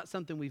time. It's not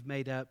something we've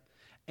made up.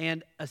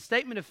 And a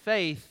statement of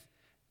faith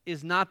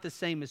is not the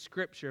same as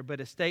Scripture, but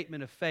a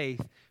statement of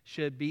faith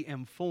should be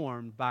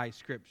informed by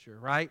Scripture,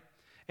 right?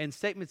 And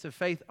statements of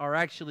faith are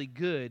actually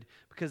good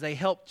because they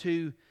help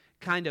to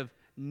kind of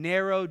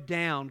narrow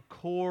down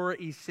core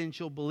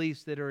essential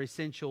beliefs that are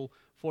essential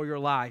for your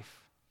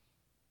life.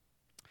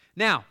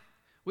 Now,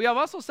 we have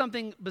also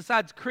something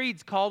besides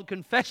creeds called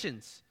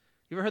confessions.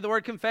 You ever heard the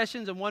word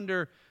confessions and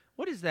wonder,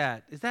 what is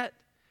that?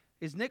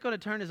 Is Nick going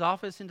to turn his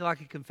office into like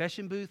a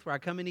confession booth where I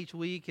come in each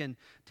week and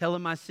tell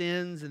him my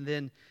sins, and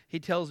then he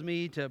tells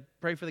me to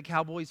pray for the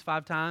Cowboys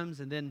 5 times,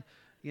 and then,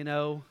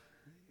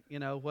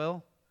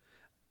 well,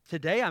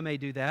 today I may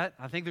do that.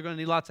 I think they're going to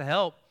need lots of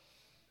help.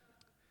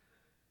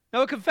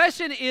 Now, a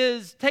confession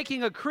is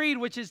taking a creed,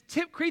 which is,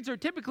 creeds are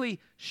typically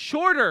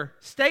shorter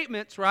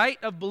statements, right,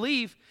 of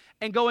belief,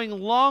 and going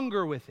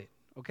longer with it,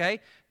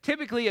 okay?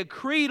 Typically, a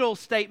creedal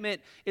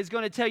statement is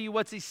going to tell you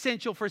what's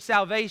essential for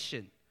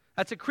salvation.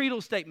 That's a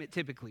creedal statement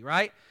typically,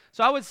 right?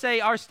 So I would say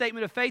our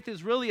statement of faith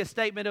is really a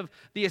statement of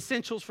the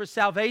essentials for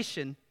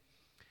salvation.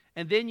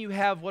 And then you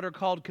have what are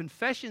called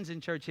confessions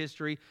in church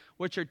history,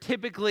 which are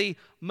typically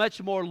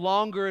much more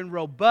longer and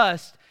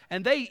robust,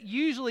 and they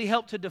usually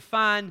help to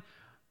define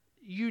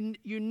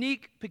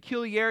unique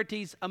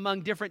peculiarities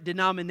among different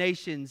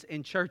denominations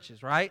in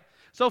churches, right?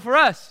 So for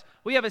us,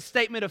 we have a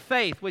statement of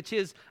faith, which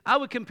is, I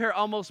would compare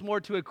almost more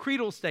to a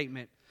creedal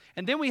statement.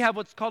 And then we have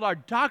what's called our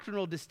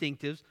doctrinal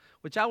distinctives,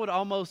 which I would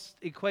almost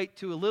equate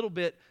to a little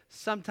bit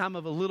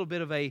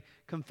of a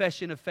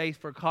confession of faith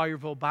for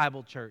Collierville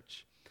Bible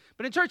Church.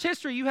 But in church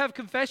history, you have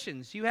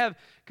confessions. You have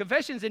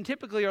confessions, and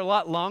typically are a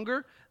lot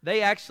longer.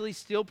 They actually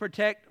still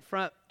protect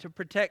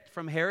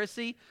from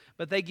heresy,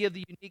 but they give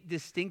the unique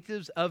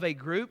distinctives of a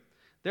group.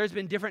 There's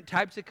been different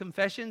types of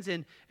confessions,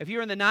 and if you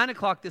were in the 9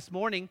 o'clock this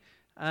morning,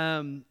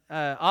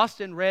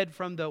 Austin read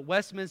from the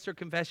Westminster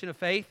Confession of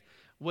Faith,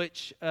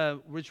 which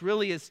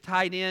really is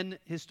tied in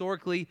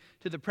historically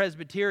to the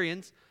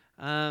Presbyterians.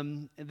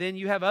 And then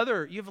you have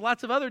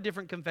lots of other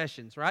different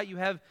confessions, right? You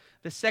have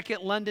the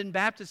Second London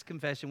Baptist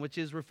Confession, which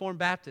is Reformed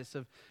Baptist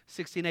of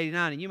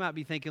 1689. And you might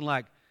be thinking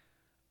like,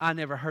 I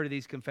never heard of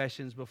these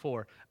confessions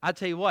before. I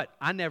tell you what,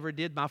 I never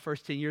did my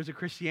first 10 years of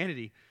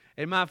Christianity.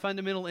 In my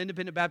fundamental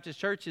independent Baptist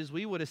churches,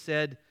 we would have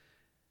said,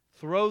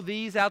 throw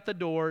these out the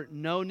door,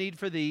 no need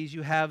for these,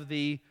 you have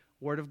the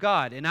Word of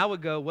God. And I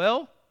would go,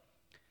 well,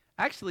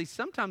 actually,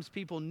 sometimes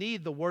people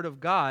need the Word of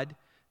God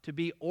to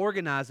be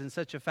organized in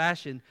such a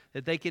fashion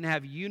that they can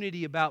have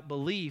unity about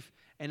belief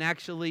and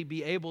actually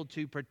be able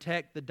to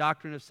protect the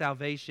doctrine of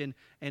salvation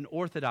and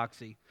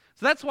orthodoxy.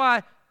 So that's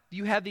why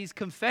you have these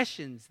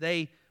confessions.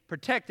 They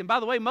protect. And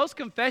by the way, most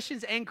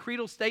confessions and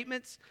creedal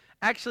statements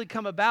actually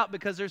come about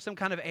because there's some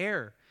kind of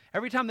error.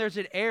 Every time there's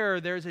an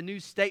error, there's a new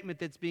statement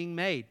that's being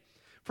made.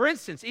 For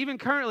instance, even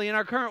currently in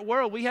our current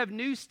world, we have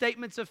new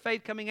statements of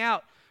faith coming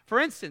out. For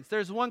instance,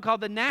 there's one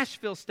called the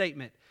Nashville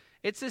Statement.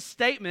 It's a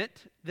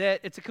statement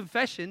it's a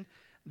confession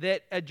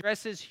that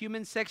addresses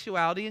human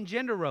sexuality and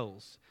gender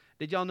roles.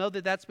 Did y'all know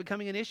that that's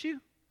becoming an issue?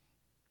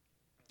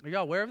 Are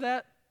y'all aware of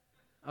that?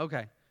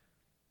 Okay.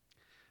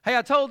 Hey,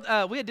 I told,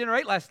 we had dinner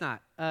 8 last night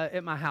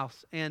at my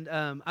house, and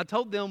I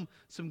told them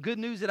some good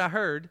news that I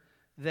heard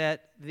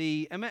that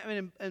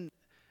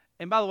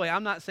and by the way,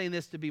 I'm not saying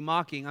this to be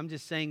mocking. I'm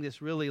just saying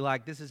this really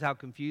like this is how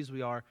confused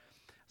we are.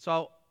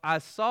 So I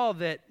saw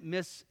that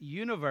Miss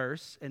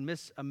Universe and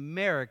Miss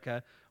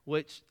America,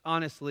 which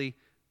honestly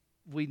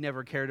we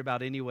never cared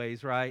about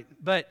anyways, right?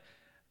 But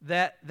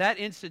that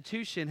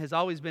institution has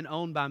always been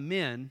owned by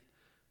men,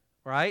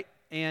 right?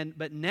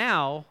 But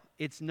now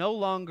it's no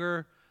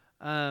longer.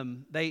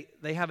 They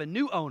have a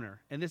new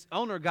owner, and this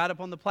owner got up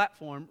on the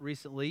platform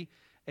recently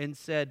and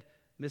said,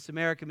 "Miss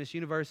America, Miss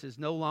Universe is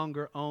no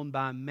longer owned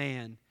by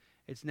man.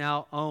 It's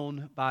now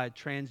owned by a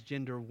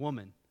transgender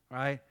woman,"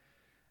 right?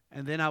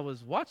 And then I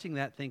was watching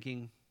that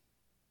thinking,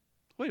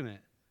 wait a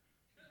minute.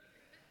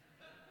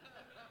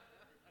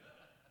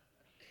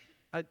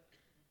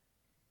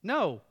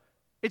 No,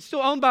 it's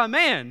still owned by a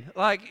man.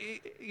 Like,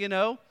 you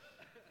know.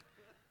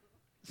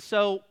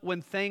 So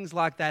when things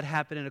like that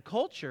happen in a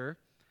culture,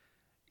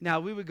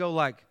 now we would go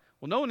like,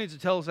 well, no one needs to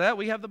tell us that.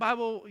 We have the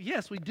Bible.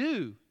 Yes, we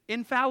do.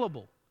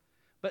 Infallible.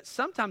 But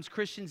sometimes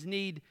Christians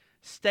need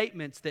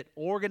statements that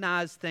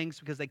organize things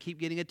because they keep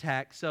getting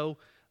attacked. So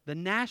the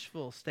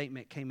Nashville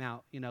Statement came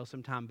out,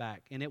 some time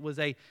back. And it was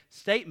a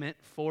statement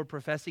for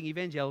professing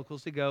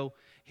evangelicals to go,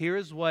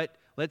 here's what,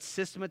 let's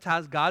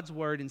systematize God's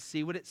Word and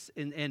see what it's,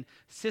 and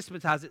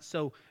systematize it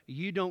so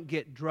you don't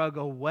get drug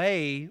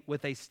away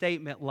with a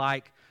statement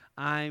like,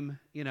 I'm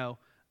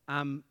a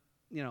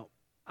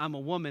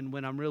woman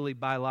when I'm really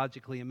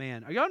biologically a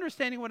man. Are you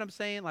understanding what I'm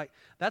saying? Like,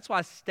 that's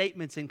why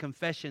statements and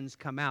confessions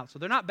come out. So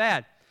they're not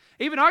bad.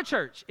 Even our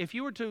church, if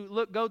you were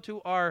to go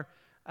to our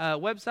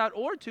website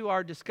or to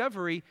our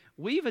Discovery,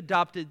 we've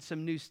adopted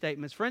some new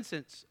statements. For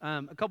instance,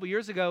 a couple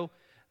years ago,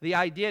 the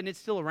idea, and it's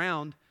still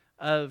around,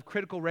 of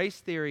critical race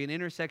theory and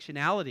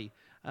intersectionality,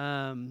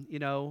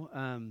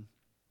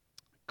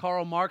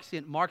 Karl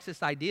Marxian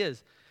Marxist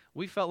ideas.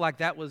 We felt like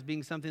that was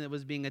being something that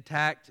was being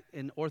attacked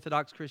in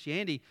Orthodox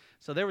Christianity.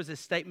 So there was a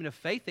statement of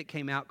faith that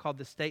came out called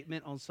the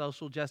Statement on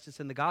Social Justice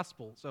in the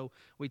Gospel. So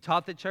we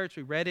taught the church,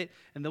 we read it,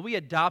 and then we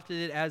adopted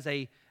it as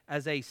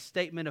a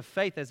statement of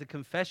faith, as a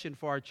confession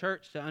for our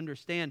church to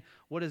understand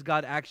what has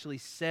God actually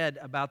said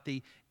about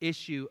the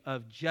issue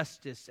of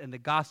justice and the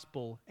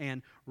gospel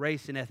and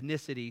race and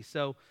ethnicity.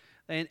 So,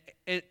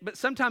 but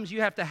sometimes you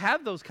have to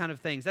have those kind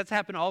of things. That's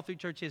happened all through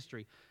church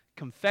history.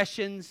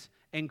 Confessions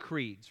and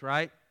creeds,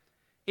 right?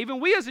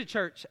 Even we as a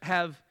church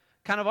have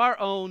kind of our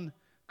own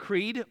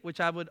creed, which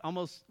I would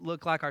almost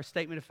look like our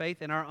statement of faith,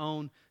 and our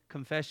own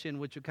confession,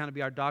 which would kind of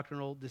be our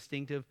doctrinal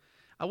distinctive.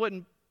 I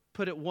wouldn't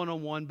put it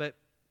one-on-one, but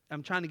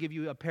I'm trying to give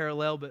you a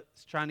parallel, but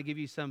trying to give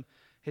you some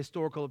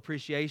historical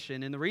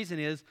appreciation. And the reason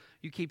is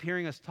you keep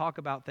hearing us talk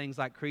about things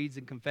like creeds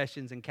and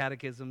confessions and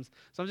catechisms.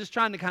 So I'm just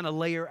trying to kind of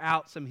layer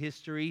out some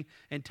history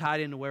and tie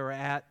it into where we're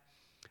at.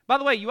 By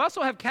the way, you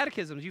also have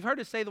catechisms. You've heard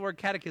us say the word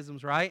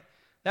catechisms, right?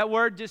 That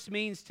word just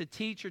means to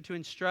teach or to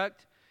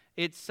instruct.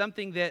 It's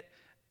something that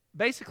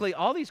basically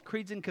all these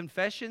creeds and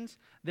confessions,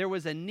 there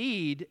was a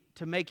need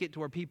to make it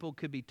to where people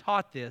could be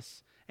taught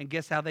this, and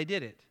guess how they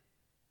did it?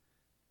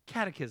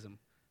 Catechism.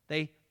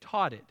 They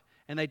taught it,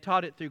 and they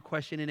taught it through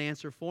question and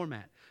answer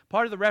format.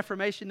 Part of the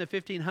Reformation in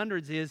the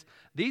 1500s is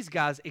these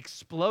guys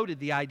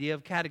exploded the idea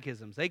of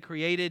catechisms. They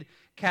created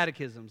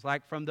catechisms.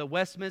 Like from the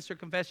Westminster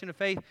Confession of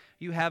Faith,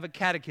 you have a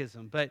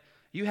catechism, but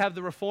you have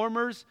the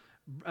Reformers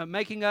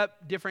making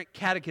up different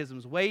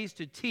catechisms, ways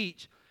to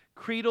teach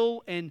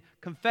creedal and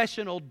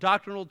confessional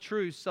doctrinal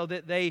truths so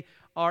that they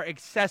are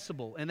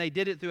accessible, and they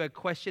did it through a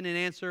question and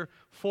answer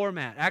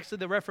format. Actually,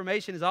 the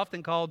Reformation is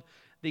often called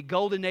the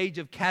golden age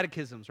of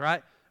catechisms,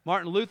 right?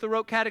 Martin Luther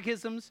wrote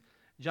catechisms.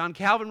 John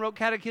Calvin wrote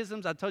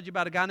catechisms. I told you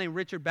about a guy named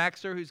Richard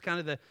Baxter, who's kind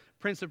of the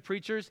prince of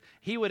preachers.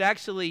 He would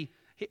actually,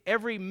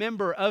 every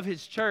member of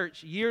his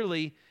church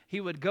yearly,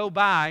 he would go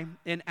by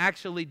and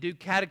actually do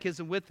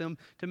catechism with them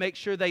to make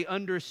sure they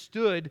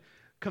understood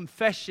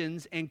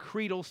confessions and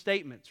creedal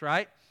statements,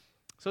 right?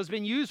 So it's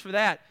been used for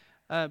that.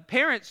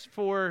 Parents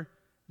for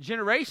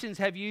generations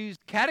have used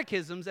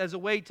catechisms as a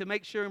way to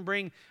make sure and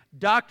bring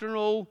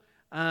doctrinal,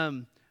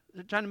 trying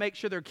to make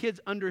sure their kids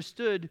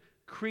understood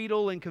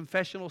creedal and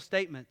confessional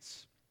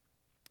statements.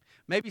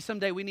 Maybe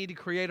someday we need to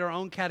create our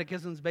own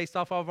catechisms based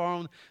off of our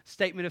own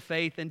statement of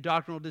faith and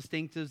doctrinal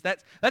distinctives.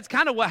 That's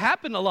kind of what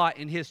happened a lot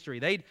in history.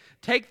 They'd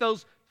take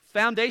those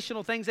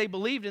foundational things they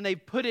believed and they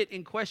put it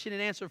in question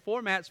and answer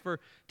formats for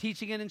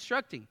teaching and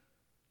instructing.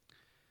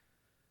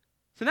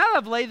 So now that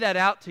I've laid that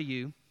out to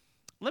you,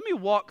 let me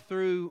walk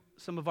through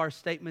some of our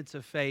statements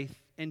of faith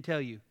and tell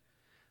you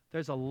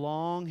there's a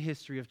long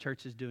history of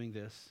churches doing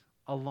this,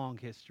 a long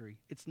history.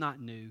 It's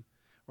not new,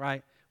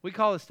 right? We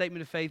call it a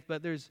statement of faith,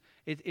 but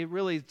it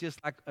really is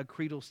just like a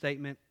creedal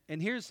statement. And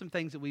here's some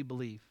things that we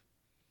believe.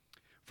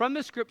 From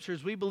the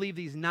Scriptures, we believe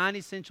these 9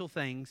 essential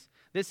things.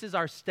 This is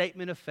our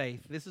statement of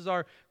faith. This is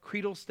our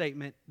creedal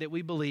statement that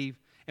we believe.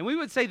 And we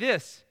would say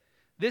this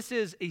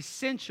is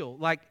essential.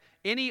 Like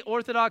any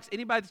Orthodox,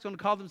 anybody that's going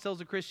to call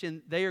themselves a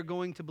Christian, they are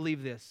going to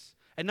believe this.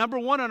 And number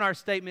 1 on our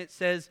statement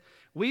says,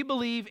 we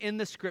believe in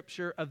the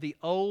Scripture of the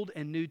Old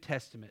and New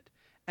Testament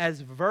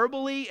as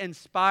verbally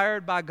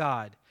inspired by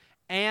God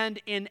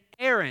and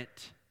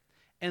inerrant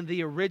in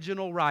the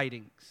original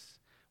writings.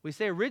 We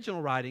say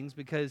original writings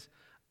because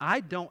I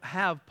don't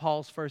have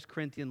Paul's 1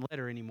 Corinthian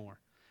letter anymore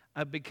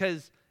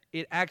because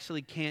it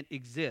actually can't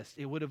exist.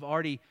 It would have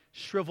already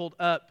shriveled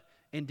up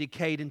and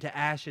decayed into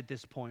ash at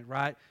this point,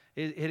 right?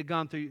 It had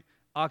gone through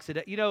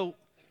oxidation.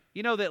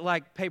 You know that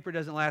like paper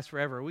doesn't last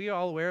forever. Are we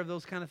all aware of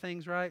those kind of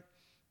things, right?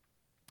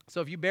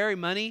 So if you bury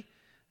money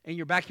in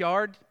your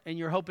backyard and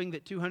you're hoping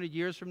that 200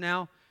 years from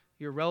now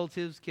your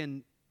relatives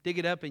can dig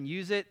it up and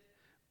use it,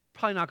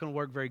 probably not going to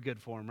work very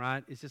good for them,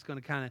 right? It's just going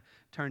to kind of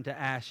turn to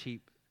ash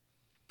heap.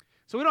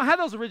 So we don't have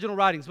those original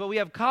writings, but we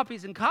have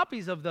copies and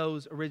copies of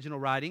those original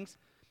writings.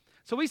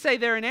 So we say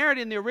they're inerrant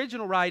in the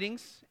original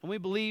writings, and we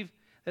believe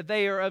that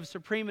they are of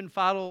supreme and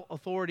final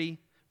authority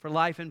for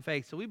life and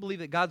faith. So we believe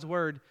that God's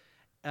Word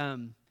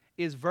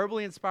is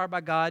verbally inspired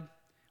by God.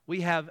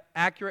 We have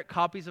accurate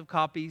copies of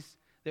copies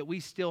that we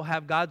still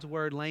have God's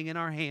Word laying in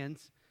our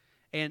hands.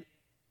 And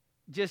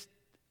just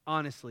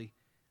honestly,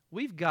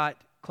 we've got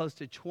close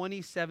to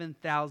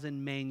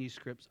 27,000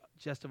 manuscripts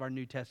just of our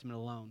New Testament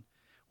alone.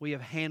 We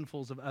have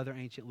handfuls of other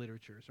ancient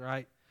literatures,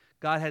 right?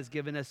 God has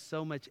given us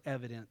so much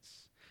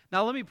evidence.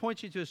 Now let me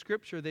point you to a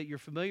scripture that you're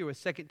familiar with,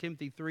 2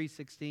 Timothy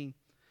 3:16.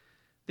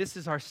 This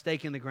is our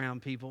stake in the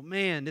ground, people.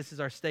 Man, this is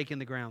our stake in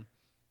the ground.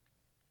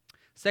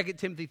 2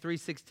 Timothy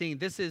 3:16.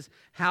 This is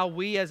how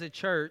we as a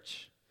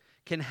church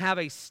can have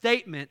a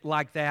statement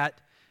like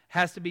that.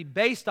 Has to be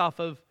based off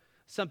of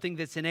something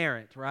that's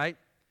inerrant, right?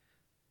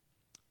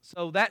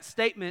 So that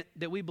statement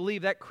that we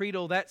believe, that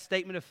creedal, that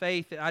statement of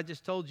faith that I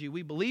just told you,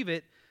 we believe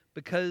it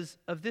because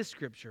of this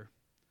scripture.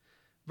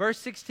 Verse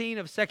 16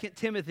 of 2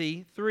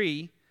 Timothy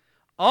 3,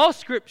 all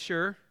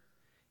scripture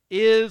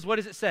is, what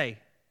does it say?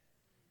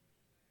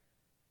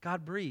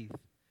 God breathed.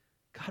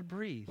 God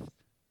breathed.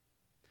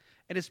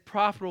 And it's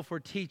profitable for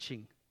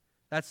teaching.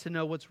 That's to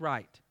know what's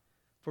right.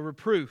 For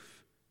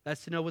reproof.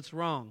 That's to know what's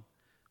wrong.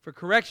 For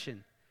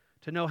correction.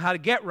 To know how to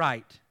get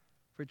right.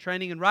 For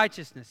training in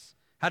righteousness.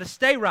 How to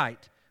stay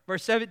right.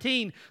 Verse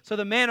 17, so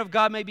the man of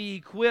God may be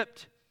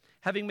equipped,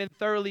 having been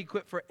thoroughly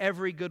equipped for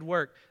every good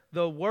work.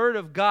 The Word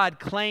of God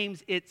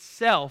claims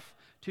itself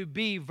to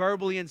be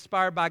verbally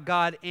inspired by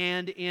God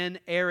and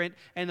inerrant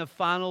and the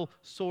final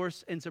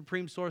source and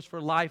supreme source for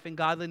life and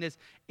godliness.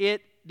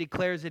 It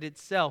declares it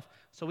itself.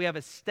 So we have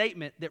a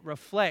statement that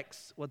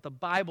reflects what the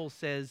Bible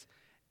says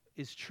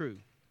is true.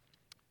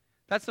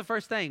 That's the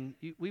first thing.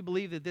 We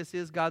believe that this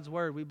is God's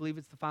Word. We believe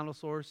it's the final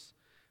source.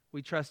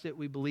 We trust it.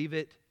 We believe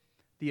it.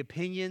 The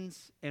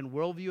opinions and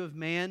worldview of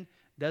man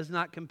does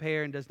not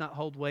compare and does not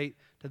hold weight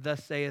to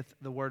thus saith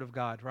the Word of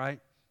God,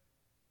 right?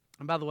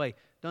 And by the way,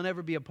 don't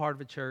ever be a part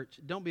of a church.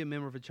 Don't be a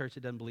member of a church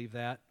that doesn't believe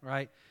that,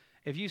 right?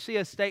 If you see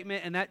a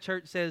statement and that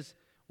church says,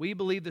 we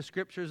believe the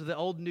scriptures of the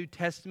Old and New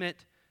Testament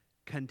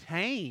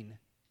contain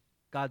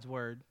God's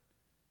Word,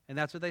 and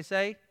that's what they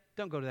say,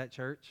 don't go to that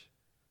church,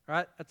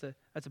 right?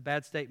 That's a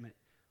bad statement.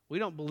 We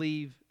don't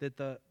believe that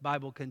the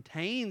Bible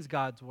contains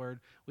God's Word.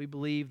 We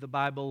believe the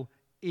Bible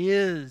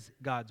is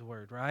God's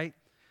Word, right?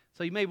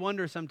 So you may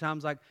wonder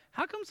sometimes, like,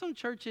 how come some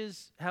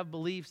churches have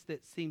beliefs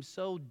that seem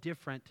so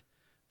different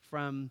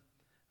from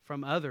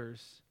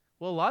others?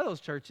 Well, a lot of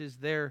those churches,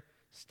 their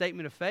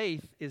statement of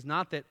faith is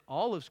not that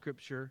all of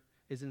Scripture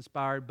is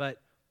inspired,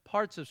 but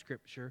parts of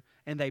Scripture,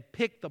 and they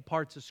pick the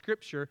parts of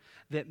Scripture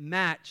that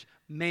match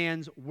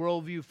man's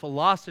worldview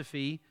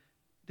philosophy.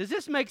 Does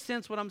this make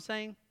sense, what I'm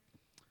saying?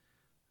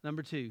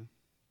 Number 2,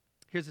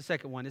 Here's the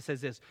second one. It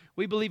says this: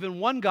 we believe in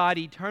one God,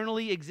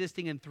 eternally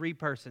existing in three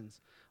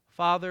persons,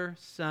 Father,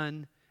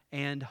 Son,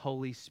 and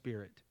Holy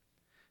Spirit.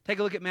 Take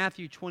a look at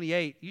Matthew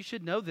 28. You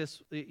should know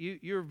this.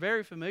 You're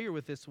very familiar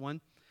with this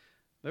one.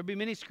 There'll be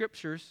many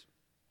scriptures,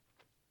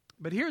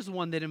 but here's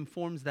one that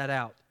informs that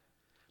out.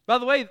 By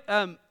the way,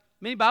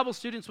 many Bible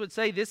students would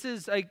say this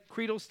is a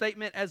creedal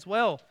statement as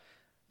well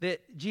that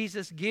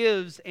Jesus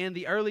gives, and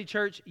the early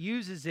church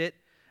uses it,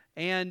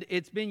 and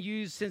it's been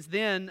used since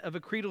then of a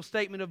creedal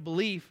statement of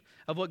belief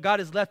of what God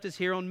has left us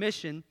here on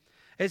mission.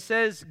 It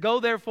says, "Go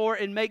therefore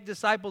and make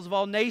disciples of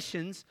all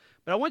nations."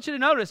 But I want you to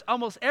notice,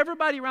 almost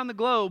everybody around the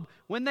globe,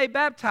 when they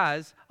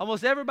baptize,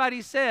 almost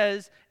everybody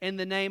says, "In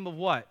the name of"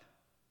 what?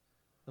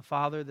 The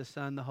Father, the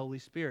Son, the Holy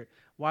Spirit.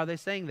 Why are they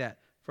saying that?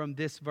 From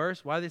this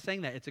verse, why are they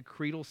saying that? It's a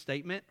creedal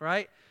statement,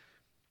 right?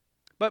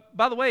 But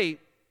by the way,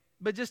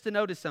 but just to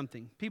notice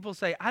something, people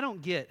say, I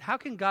don't get, how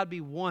can God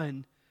be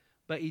one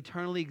but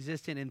eternally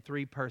existent in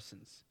three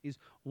persons? He's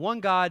one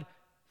God,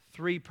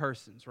 three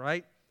persons,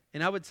 right?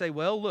 And I would say,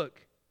 well, look,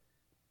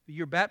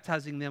 you're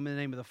baptizing them in the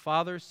name of the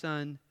Father,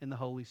 Son, and the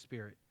Holy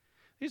Spirit.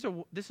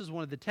 This is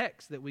one of the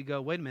texts that we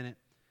go, wait a minute,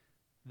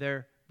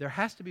 there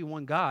has to be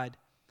one God,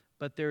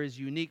 but there is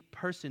unique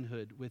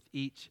personhood with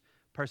each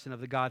person of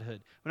the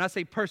Godhood. When I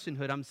say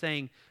personhood, I'm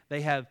saying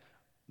they have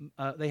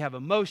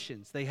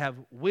emotions, they have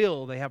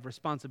will, they have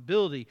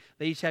responsibility.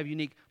 They each have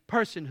unique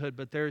personhood,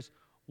 but there's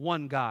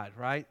one God,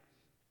 right?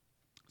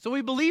 So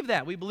we believe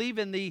that. We believe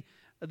in the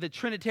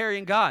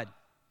Trinitarian God.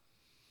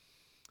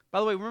 By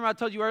the way, remember I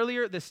told you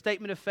earlier, the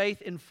statement of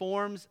faith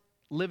informs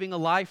living a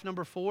life,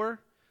 number 4.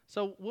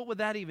 So what would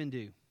that even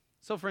do?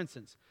 So for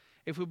instance,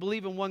 if we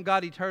believe in one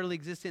God eternally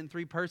existent in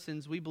three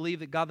persons, we believe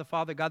that God the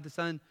Father, God the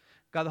Son,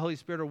 God the Holy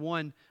Spirit are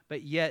one,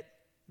 but yet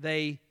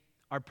they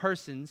are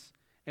persons.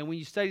 And when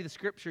you study the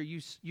Scripture,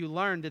 you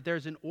learn that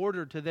there's an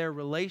order to their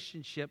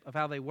relationship of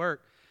how they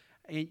work.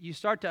 And you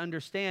start to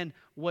understand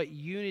what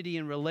unity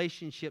in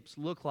relationships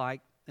look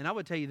like. And I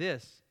would tell you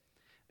this,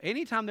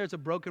 anytime there's a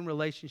broken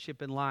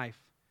relationship in life,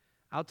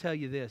 I'll tell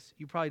you this,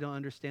 you probably don't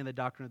understand the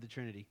doctrine of the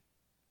Trinity.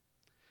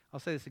 I'll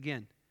say this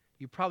again,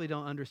 you probably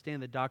don't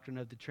understand the doctrine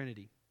of the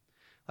Trinity.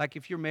 Like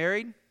if you're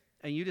married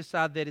and you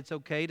decide that it's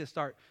okay to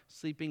start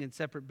sleeping in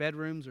separate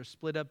bedrooms or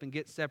split up and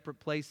get separate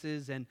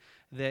places and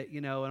that,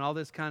 and all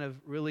this kind of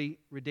really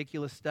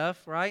ridiculous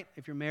stuff, right?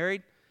 If you're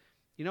married,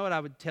 you know what I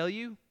would tell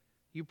you?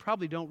 You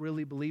probably don't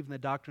really believe in the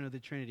doctrine of the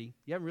Trinity.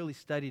 You haven't really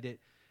studied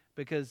it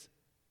because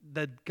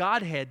the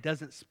Godhead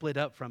doesn't split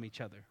up from each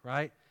other,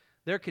 right?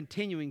 They're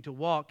continuing to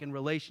walk in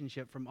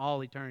relationship from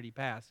all eternity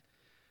past.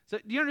 So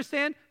do you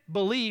understand?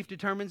 Belief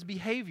determines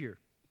behavior.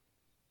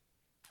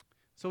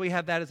 So we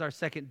have that as our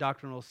second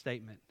doctrinal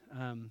statement.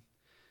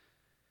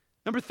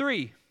 Number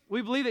 3,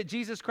 we believe that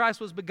Jesus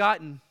Christ was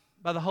begotten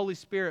by the Holy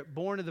Spirit,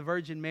 born of the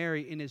Virgin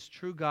Mary, and is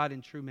true God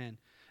and true man.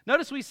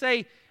 Notice we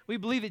say we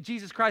believe that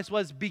Jesus Christ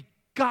was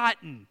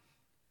begotten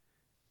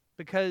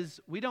because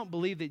we don't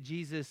believe that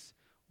Jesus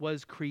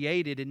was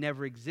created and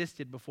never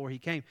existed before he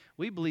came.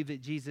 We believe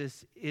that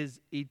Jesus is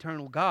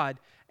eternal God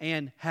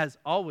and has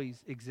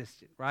always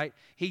existed, right?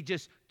 He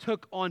just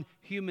took on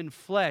human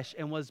flesh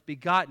and was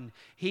begotten.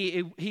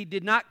 He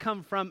did not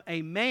come from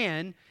a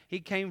man. He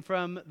came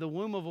from the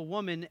womb of a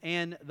woman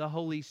and the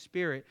Holy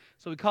Spirit.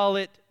 So we call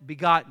it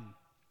begotten.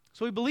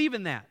 So we believe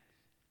in that.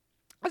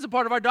 That's a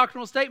part of our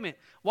doctrinal statement.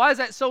 Why is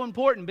that so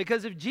important?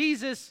 Because if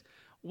Jesus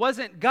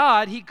wasn't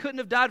God, he couldn't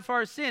have died for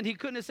our sin. He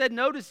couldn't have said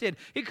no to sin.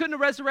 He couldn't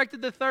have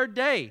resurrected the third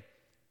day.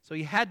 So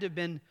he had to have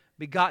been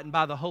begotten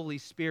by the Holy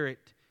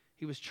Spirit.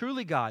 He was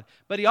truly God.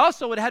 But he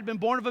also had been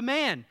born of a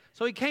man.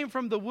 So he came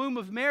from the womb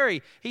of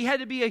Mary. He had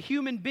to be a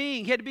human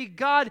being. He had to be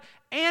God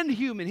and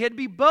human. He had to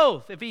be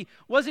both. If he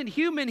wasn't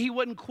human, he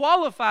wasn't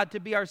qualified to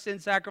be our sin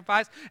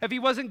sacrifice. If he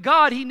wasn't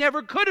God, he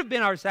never could have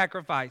been our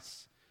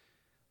sacrifice.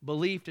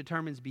 Belief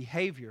determines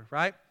behavior,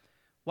 right?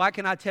 Why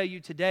can I tell you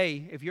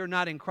today, if you're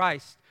not in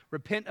Christ,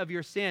 repent of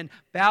your sin,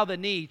 bow the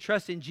knee,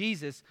 trust in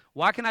Jesus.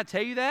 Why can I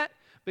tell you that?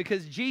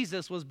 Because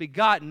Jesus was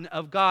begotten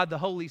of God the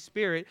Holy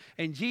Spirit,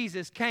 and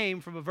Jesus came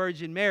from a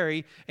Virgin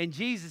Mary, and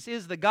Jesus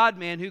is the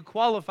God-man who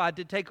qualified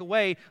to take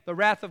away the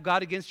wrath of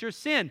God against your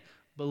sin.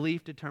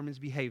 Belief determines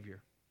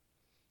behavior.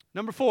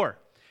 Number 4,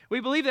 we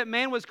believe that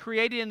man was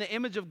created in the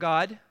image of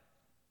God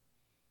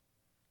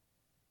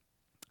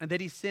and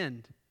that he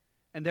sinned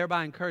and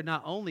thereby incurred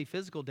not only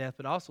physical death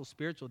but also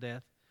spiritual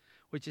death,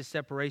 which is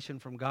separation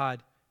from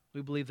God.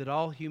 We believe that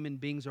all human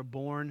beings are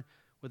born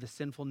with a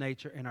sinful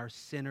nature and are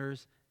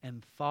sinners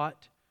in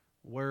thought,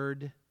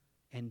 word,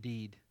 and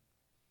deed.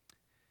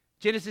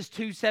 Genesis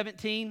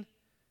 2:17,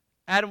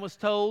 Adam was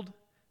told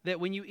that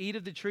when you eat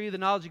of the tree of the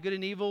knowledge of good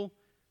and evil,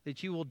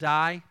 that you will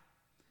die.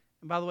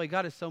 And by the way,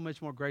 God is so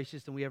much more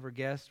gracious than we ever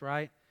guessed,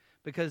 right?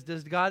 Because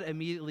does God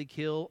immediately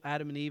kill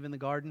Adam and Eve in the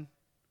garden?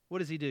 What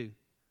does he do?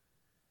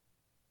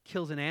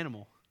 Kills an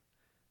animal,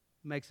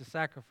 makes a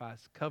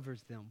sacrifice,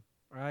 covers them,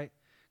 right?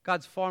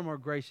 God's far more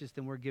gracious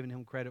than we're giving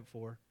him credit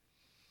for.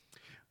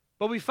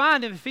 But we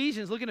find in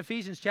Ephesians, look at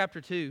Ephesians chapter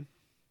 2.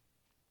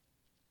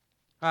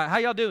 All right, how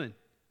y'all doing?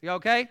 Y'all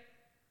okay?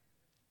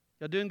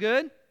 Y'all doing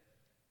good?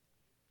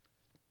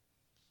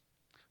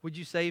 Would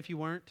you say if you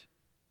weren't?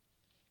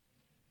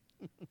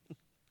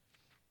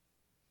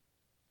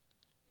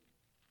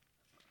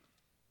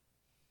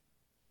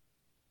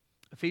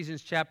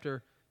 Ephesians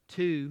chapter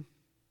 2,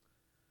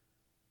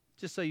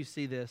 just so you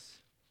see this.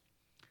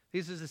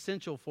 This is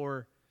essential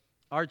for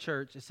our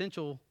church,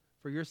 essential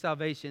for your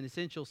salvation,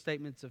 essential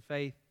statements of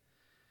faith.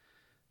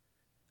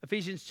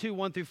 Ephesians 2,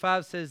 1 through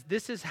 5 says,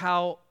 This is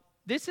how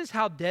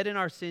dead in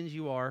our sins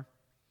you are.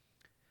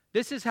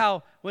 This is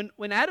how,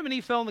 when Adam and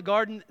Eve fell in the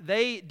garden,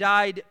 they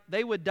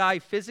would die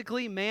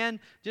physically.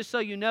 Man, just so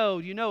you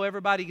know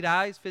everybody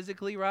dies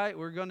physically, right?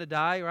 We're going to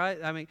die, right?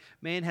 I mean,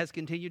 man has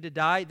continued to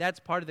die.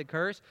 That's part of the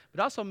curse.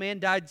 But also man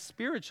died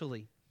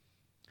spiritually.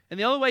 And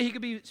the only way he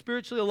could be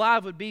spiritually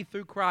alive would be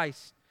through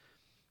Christ.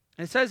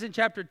 And it says in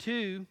chapter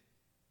 2,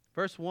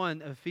 verse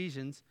 1 of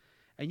Ephesians,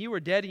 And you were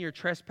dead in your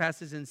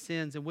trespasses and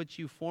sins in which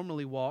you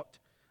formerly walked,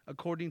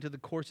 according to the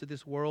course of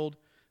this world,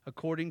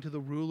 according to the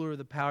ruler of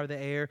the power of the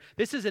air.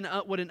 This is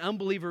what an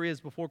unbeliever is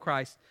before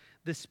Christ.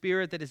 The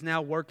spirit that is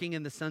now working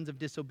in the sons of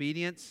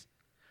disobedience,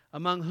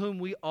 among whom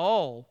we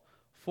all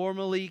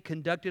formerly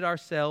conducted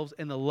ourselves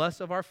in the lust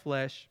of our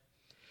flesh,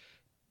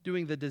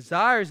 doing the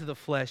desires of the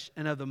flesh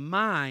and of the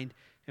mind,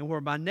 and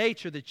were by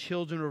nature the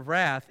children of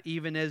wrath,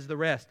 even as the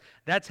rest.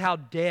 That's how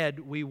dead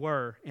we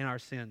were in our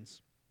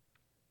sins,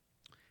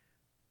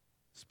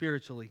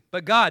 spiritually.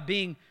 But God,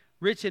 being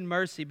rich in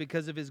mercy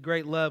because of His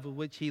great love with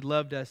which He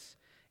loved us,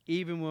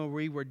 even when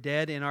we were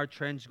dead in our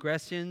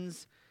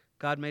transgressions,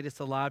 God made us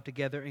alive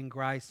together in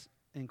Christ.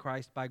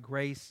 By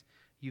grace,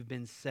 you've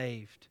been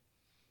saved.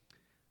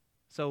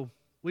 So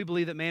we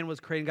believe that man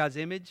was created in God's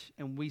image,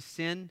 and we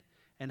sin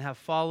and have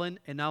fallen,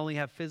 and not only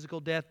have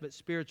physical death, but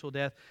spiritual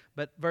death.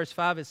 But verse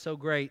 5 is so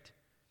great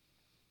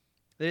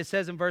that it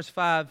says in verse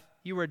 5,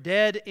 You were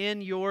dead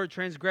in your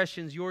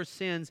transgressions, your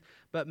sins,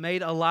 but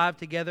made alive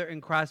together in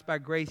Christ. By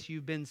grace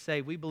you've been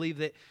saved. We believe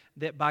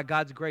that by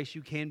God's grace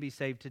you can be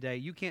saved today.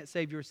 You can't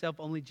save yourself.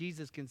 Only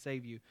Jesus can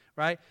save you,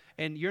 right?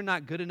 And you're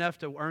not good enough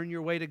to earn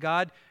your way to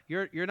God.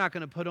 You're not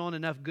going to put on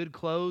enough good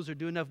clothes or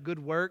do enough good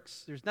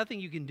works. There's nothing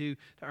you can do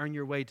to earn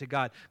your way to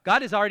God.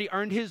 God has already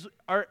earned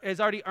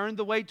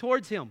the way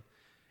towards Him.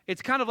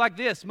 It's kind of like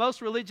this.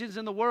 Most religions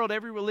in the world,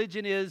 every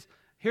religion is,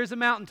 here's a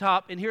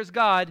mountaintop and here's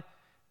God,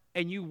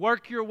 and you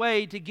work your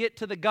way to get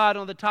to the God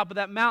on the top of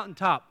that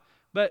mountaintop.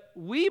 But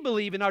we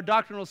believe in our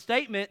doctrinal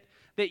statement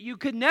that you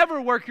could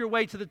never work your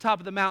way to the top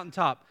of the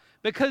mountaintop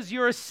because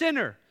you're a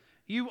sinner.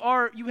 You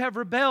have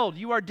rebelled.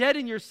 You are dead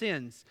in your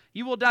sins.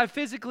 You will die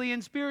physically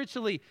and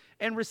spiritually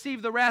and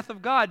receive the wrath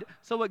of God.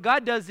 So what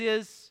God does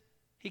is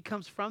He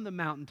comes from the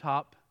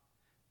mountaintop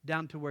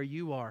down to where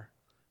you are,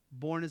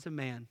 born as a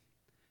man,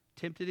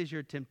 tempted as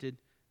you're tempted,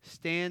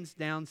 stands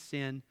down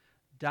sin,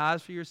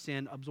 dies for your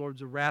sin, absorbs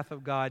the wrath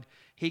of God.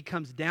 He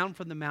comes down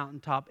from the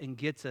mountaintop and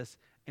gets us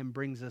and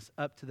brings us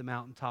up to the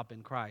mountaintop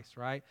in Christ,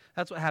 right?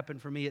 That's what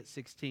happened for me at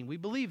 16. We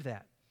believe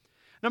that.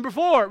 Number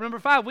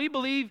 5, we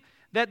believe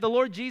that the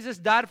Lord Jesus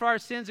died for our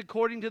sins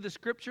according to the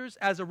Scriptures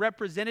as a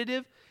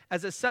representative,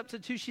 as a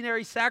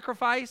substitutionary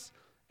sacrifice,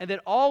 and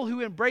that all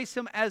who embrace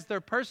Him as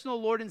their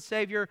personal Lord and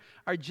Savior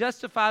are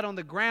justified on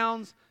the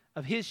grounds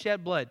of His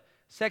shed blood.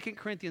 2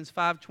 Corinthians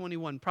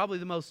 5:21, probably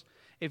the most.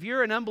 If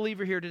you're an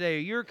unbeliever here today, or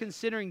you're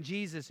considering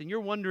Jesus and you're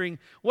wondering,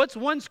 what's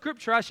one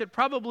scripture I should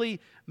probably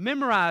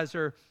memorize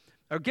or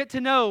get to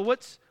know?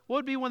 What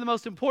would be one of the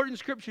most important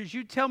scriptures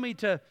you tell me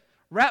to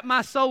wrap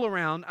my soul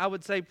around? I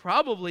would say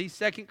probably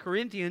 2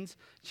 Corinthians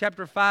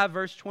chapter 5,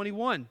 verse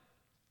 21.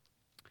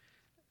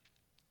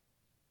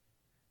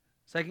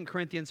 2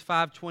 Corinthians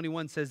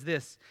 5:21 says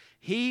this,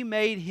 He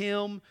made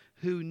Him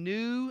who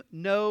knew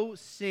no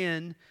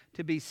sin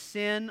to be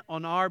sin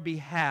on our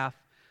behalf,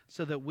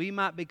 so that we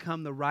might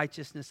become the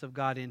righteousness of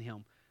God in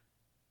Him.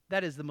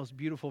 That is the most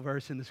beautiful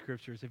verse in the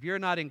Scriptures. If you're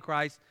not in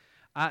Christ,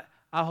 I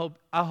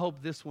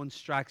hope this one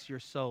strikes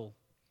your soul.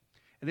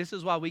 And this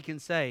is why we can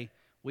say,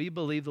 we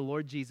believe the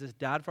Lord Jesus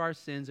died for our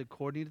sins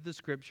according to the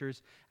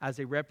Scriptures as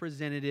a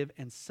representative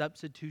and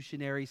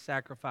substitutionary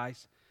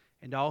sacrifice,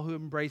 and all who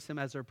embrace Him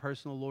as their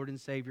personal Lord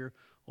and Savior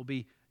will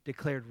be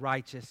declared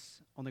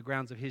righteous on the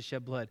grounds of His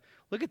shed blood.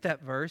 Look at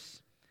that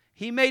verse.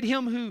 He made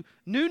Him who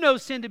knew no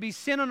sin to be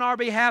sin on our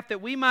behalf,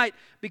 that we might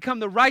become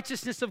the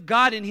righteousness of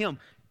God in Him.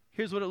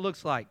 Here's what it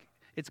looks like.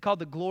 It's called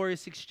the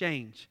glorious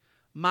exchange.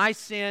 My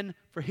sin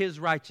for His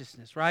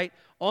righteousness, right?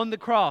 On the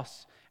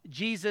cross,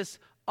 Jesus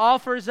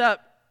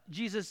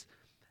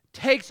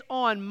takes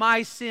on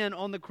my sin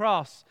on the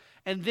cross.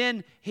 And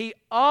then He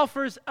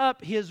offers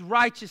up His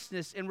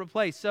righteousness in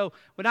replace. So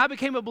when I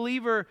became a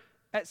believer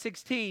at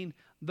 16,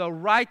 the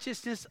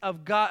righteousness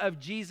of God, of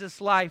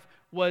Jesus' life,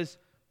 was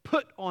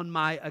put on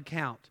my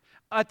account.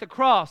 At the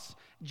cross,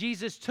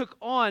 Jesus took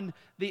on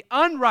the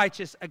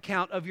unrighteous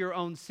account of your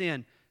own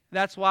sin.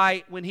 That's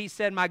why when he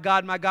said, my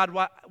God,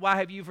 why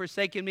have you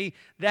forsaken me?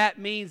 That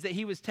means that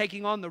he was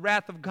taking on the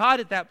wrath of God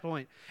at that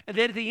point. And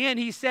then at the end,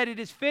 he said, it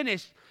is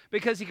finished,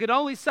 because he could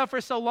only suffer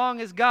so long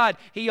as God.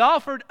 He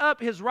offered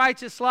up his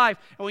righteous life.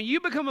 And when you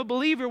become a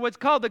believer, what's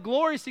called the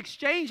glorious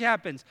exchange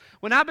happens.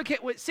 When I became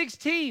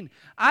 16,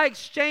 I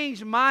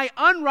exchanged my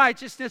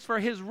unrighteousness for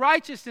his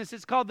righteousness.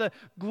 It's called the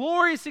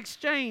glorious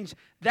exchange.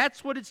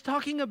 That's what it's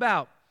talking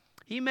about.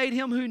 He made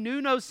him who knew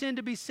no sin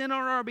to be sin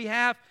on our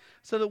behalf,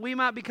 so that we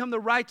might become the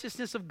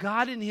righteousness of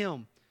God in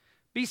him.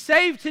 Be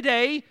saved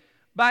today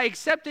by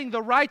accepting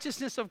the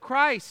righteousness of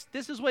Christ.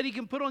 This is what he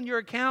can put on your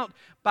account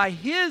by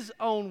his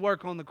own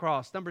work on the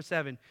cross. Number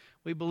 7,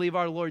 we believe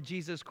our Lord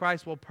Jesus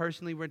Christ will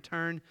personally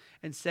return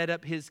and set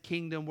up his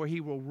kingdom where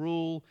he will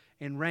rule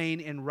and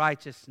reign in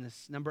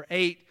righteousness. Number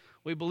 8,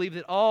 we believe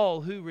that all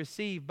who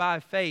receive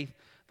by faith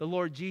the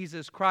Lord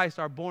Jesus Christ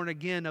are born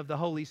again of the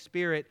Holy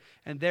Spirit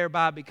and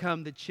thereby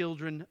become the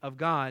children of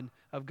God.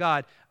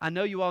 I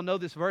know you all know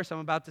this verse I'm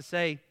about to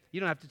say.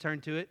 You don't have to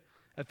turn to it.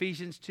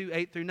 Ephesians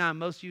 2:8-9.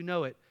 Most of you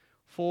know it.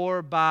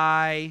 For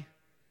by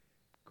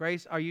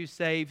grace are you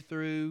saved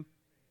through,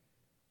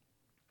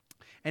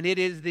 and it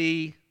is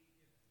the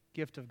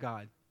gift of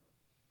God.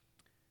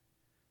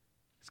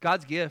 It's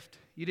God's gift.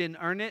 You didn't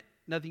earn it.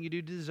 Nothing you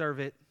do to deserve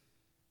it.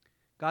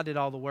 God did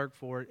all the work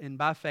for it. And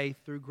by faith,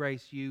 through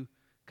grace, you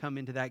come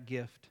into that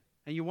gift.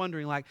 And you're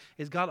wondering, like,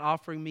 is God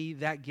offering me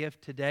that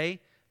gift today?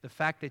 The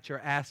fact that you're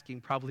asking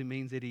probably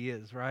means that he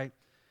is, right?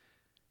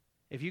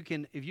 If you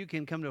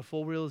can come to a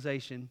full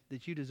realization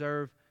that you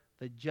deserve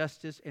the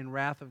justice and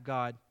wrath of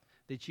God,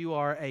 that you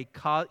are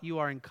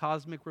in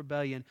cosmic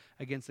rebellion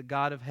against the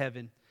God of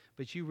heaven,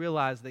 but you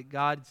realize that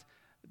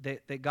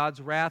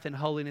God's wrath and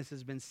holiness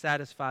has been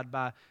satisfied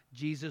by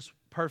Jesus'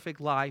 perfect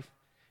life,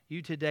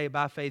 you today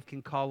by faith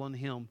can call on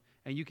him.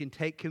 And you can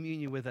take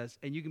communion with us,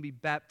 and you can be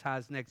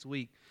baptized next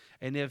week.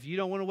 And if you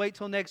don't want to wait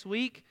till next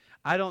week,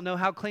 I don't know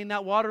how clean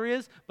that water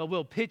is, but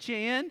we'll pitch you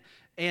in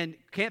and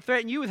can't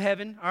threaten you with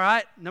heaven. All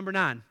right, number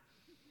 9.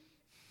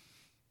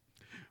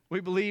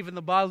 We believe in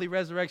the bodily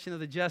resurrection of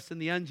the just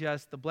and the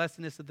unjust, the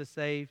blessedness of the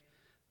saved,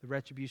 the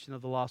retribution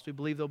of the lost. We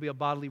believe there'll be a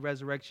bodily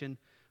resurrection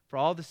for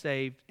all the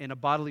saved and a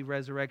bodily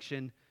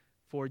resurrection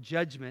for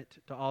judgment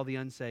to all the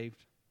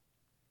unsaved.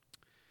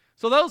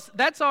 So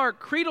that's our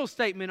creedal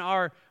statement,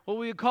 what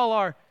we would call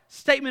our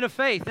statement of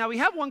faith. Now, we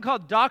have one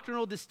called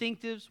doctrinal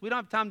distinctives. We don't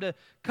have time to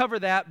cover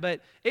that,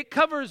 but it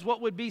covers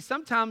what would be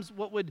sometimes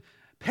what would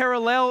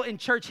parallel in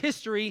church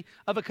history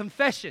of a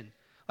confession.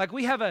 Like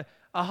we have a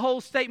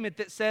whole statement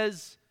that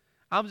says,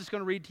 I'm just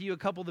going to read to you a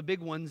couple of the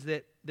big ones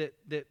that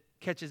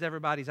catches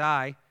everybody's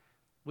eye.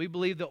 We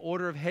believe the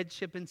order of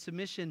headship and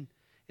submission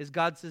is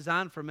God's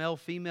design for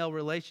male-female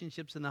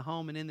relationships in the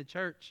home and in the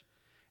church.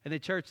 In the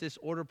church, this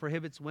order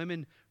prohibits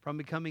women from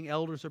becoming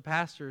elders or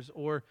pastors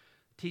or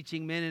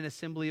teaching men in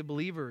assembly of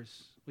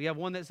believers. We have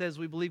one that says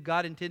we believe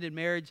God intended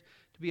marriage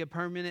to be a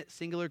permanent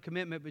singular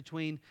commitment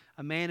between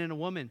a man and a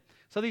woman.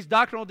 So these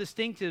doctrinal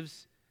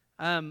distinctives,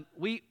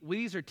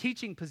 these are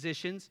teaching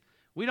positions.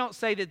 We don't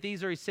say that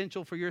these are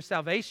essential for your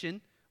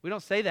salvation. We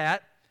don't say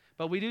that.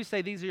 But we do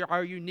say these are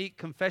our unique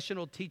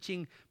confessional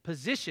teaching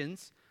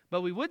positions.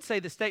 But we would say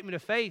the statement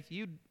of faith,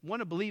 you'd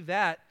want to believe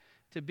that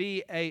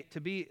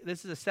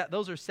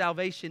those are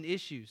salvation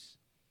issues.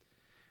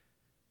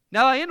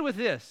 Now I end with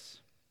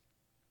this.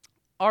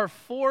 Our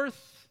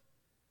 4th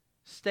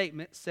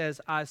statement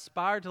says, I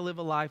aspire to live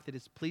a life that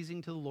is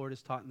pleasing to the Lord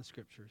as taught in the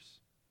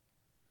Scriptures.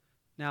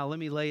 Now let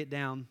me lay it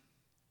down.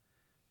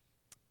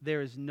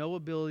 There is no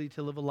ability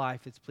to live a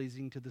life that's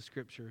pleasing to the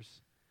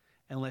Scriptures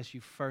unless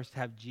you first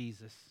have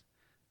Jesus.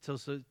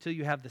 Till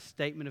you have the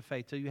statement of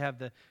faith, till you have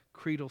the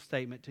creedal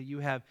statement, till you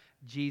have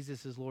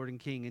Jesus as Lord and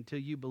King, until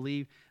you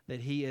believe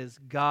that he is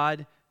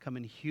God come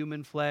in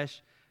human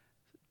flesh,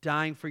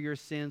 dying for your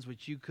sins,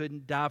 which you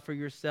couldn't die for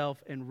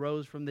yourself, and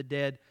rose from the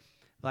dead.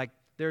 Like,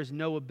 there's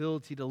no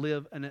ability to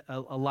live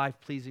a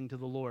life pleasing to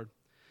the Lord.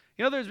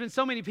 You know, there's been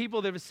so many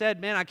people that have said,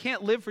 man, I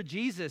can't live for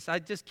Jesus. I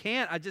just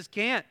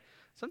can't.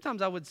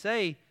 Sometimes I would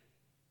say,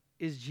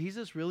 is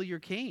Jesus really your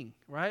king,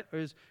 right?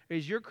 Or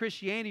is your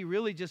Christianity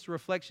really just a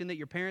reflection that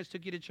your parents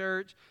took you to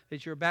church,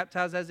 that you were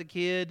baptized as a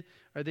kid,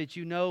 or that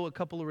you know a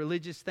couple of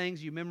religious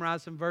things, you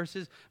memorize some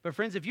verses? But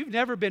friends, if you've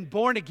never been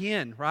born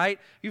again, right?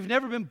 You've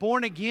never been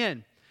born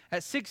again.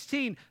 At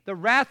 16, the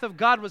wrath of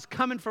God was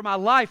coming for my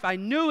life. I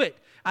knew it.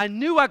 I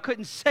knew I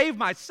couldn't save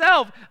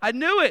myself. I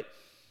knew it.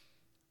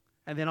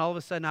 And then all of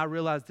a sudden I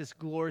realized this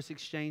glorious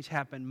exchange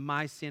happened,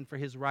 my sin for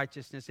his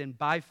righteousness. And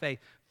by faith,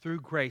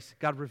 through grace,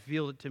 God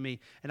revealed it to me.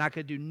 And I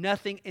could do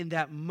nothing in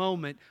that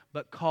moment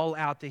but call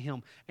out to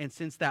him. And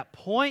since that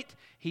point,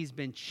 he's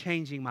been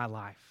changing my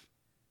life.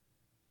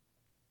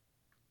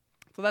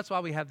 So that's why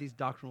we have these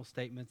doctrinal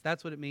statements.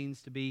 That's what it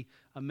means to be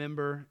a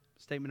member.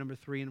 Statement number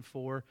 3 and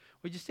 4.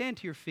 Would you stand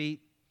to your feet?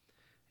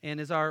 And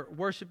as our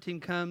worship team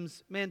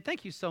comes, man,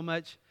 thank you so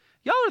much.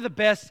 Y'all are the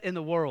best in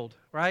the world,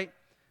 right?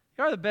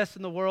 Y'all are the best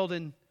in the world.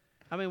 And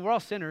I mean, we're all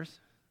sinners,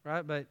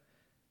 right? But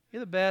you're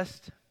the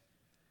best.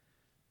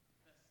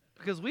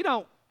 Because we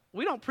don't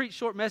don't preach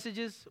short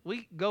messages.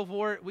 We go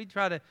for it. We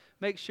try to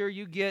make sure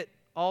you get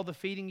all the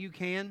feeding you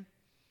can.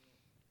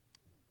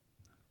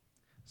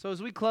 So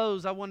as we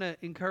close, I want to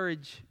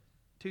encourage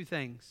two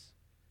things.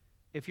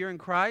 If you're in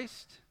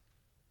Christ,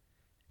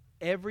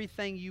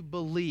 everything you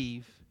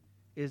believe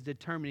is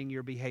determining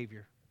your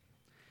behavior.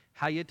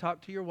 How you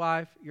talk to your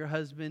wife, your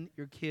husband,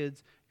 your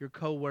kids, your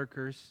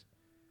co-workers,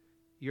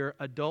 your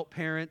adult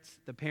parents,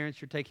 the parents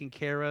you're taking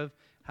care of,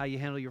 how you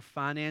handle your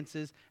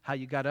finances, how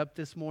you got up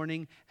this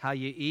morning, how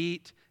you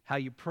eat, how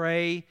you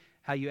pray,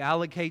 how you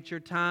allocate your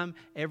time.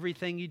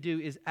 Everything you do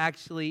is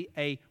actually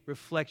a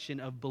reflection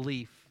of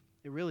belief.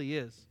 It really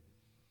is.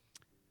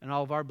 And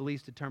all of our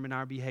beliefs determine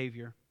our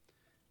behavior.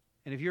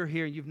 And if you're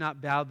here and you've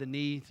not bowed the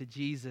knee to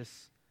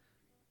Jesus,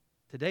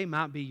 today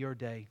might be your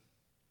day.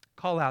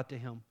 Call out to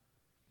Him.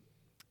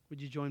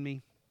 Would you join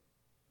me?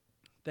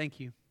 Thank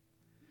you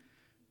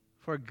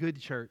for a good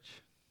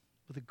church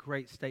with a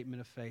great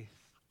statement of faith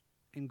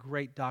and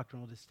great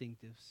doctrinal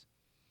distinctives.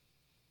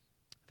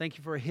 Thank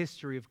you for a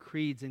history of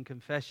creeds and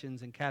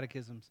confessions and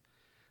catechisms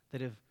that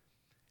have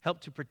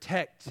helped to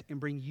protect and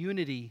bring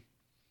unity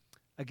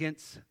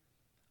against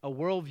a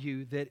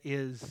worldview that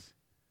is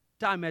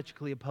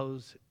diametrically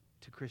opposed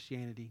to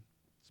Christianity.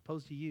 It's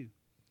opposed to you.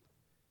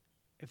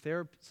 If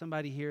there's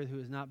somebody here who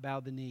has not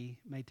bowed the knee,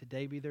 may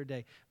today be their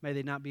day. May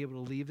they not be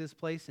able to leave this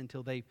place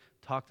until they've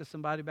talked to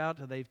somebody about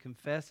it, until they've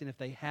confessed. And if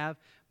they have,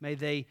 may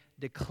they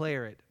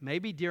declare it.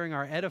 Maybe during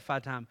our edify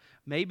time.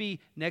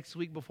 Maybe next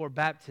week before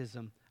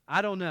baptism.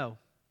 I don't know.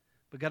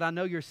 But God, I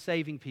know you're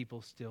saving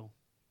people still.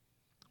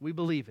 We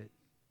believe it.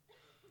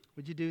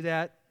 Would you do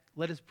that?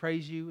 Let us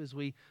praise you as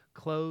we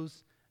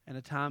close in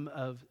a time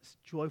of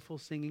joyful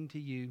singing to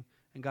you.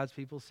 And God's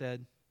people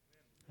said,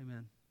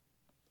 Amen.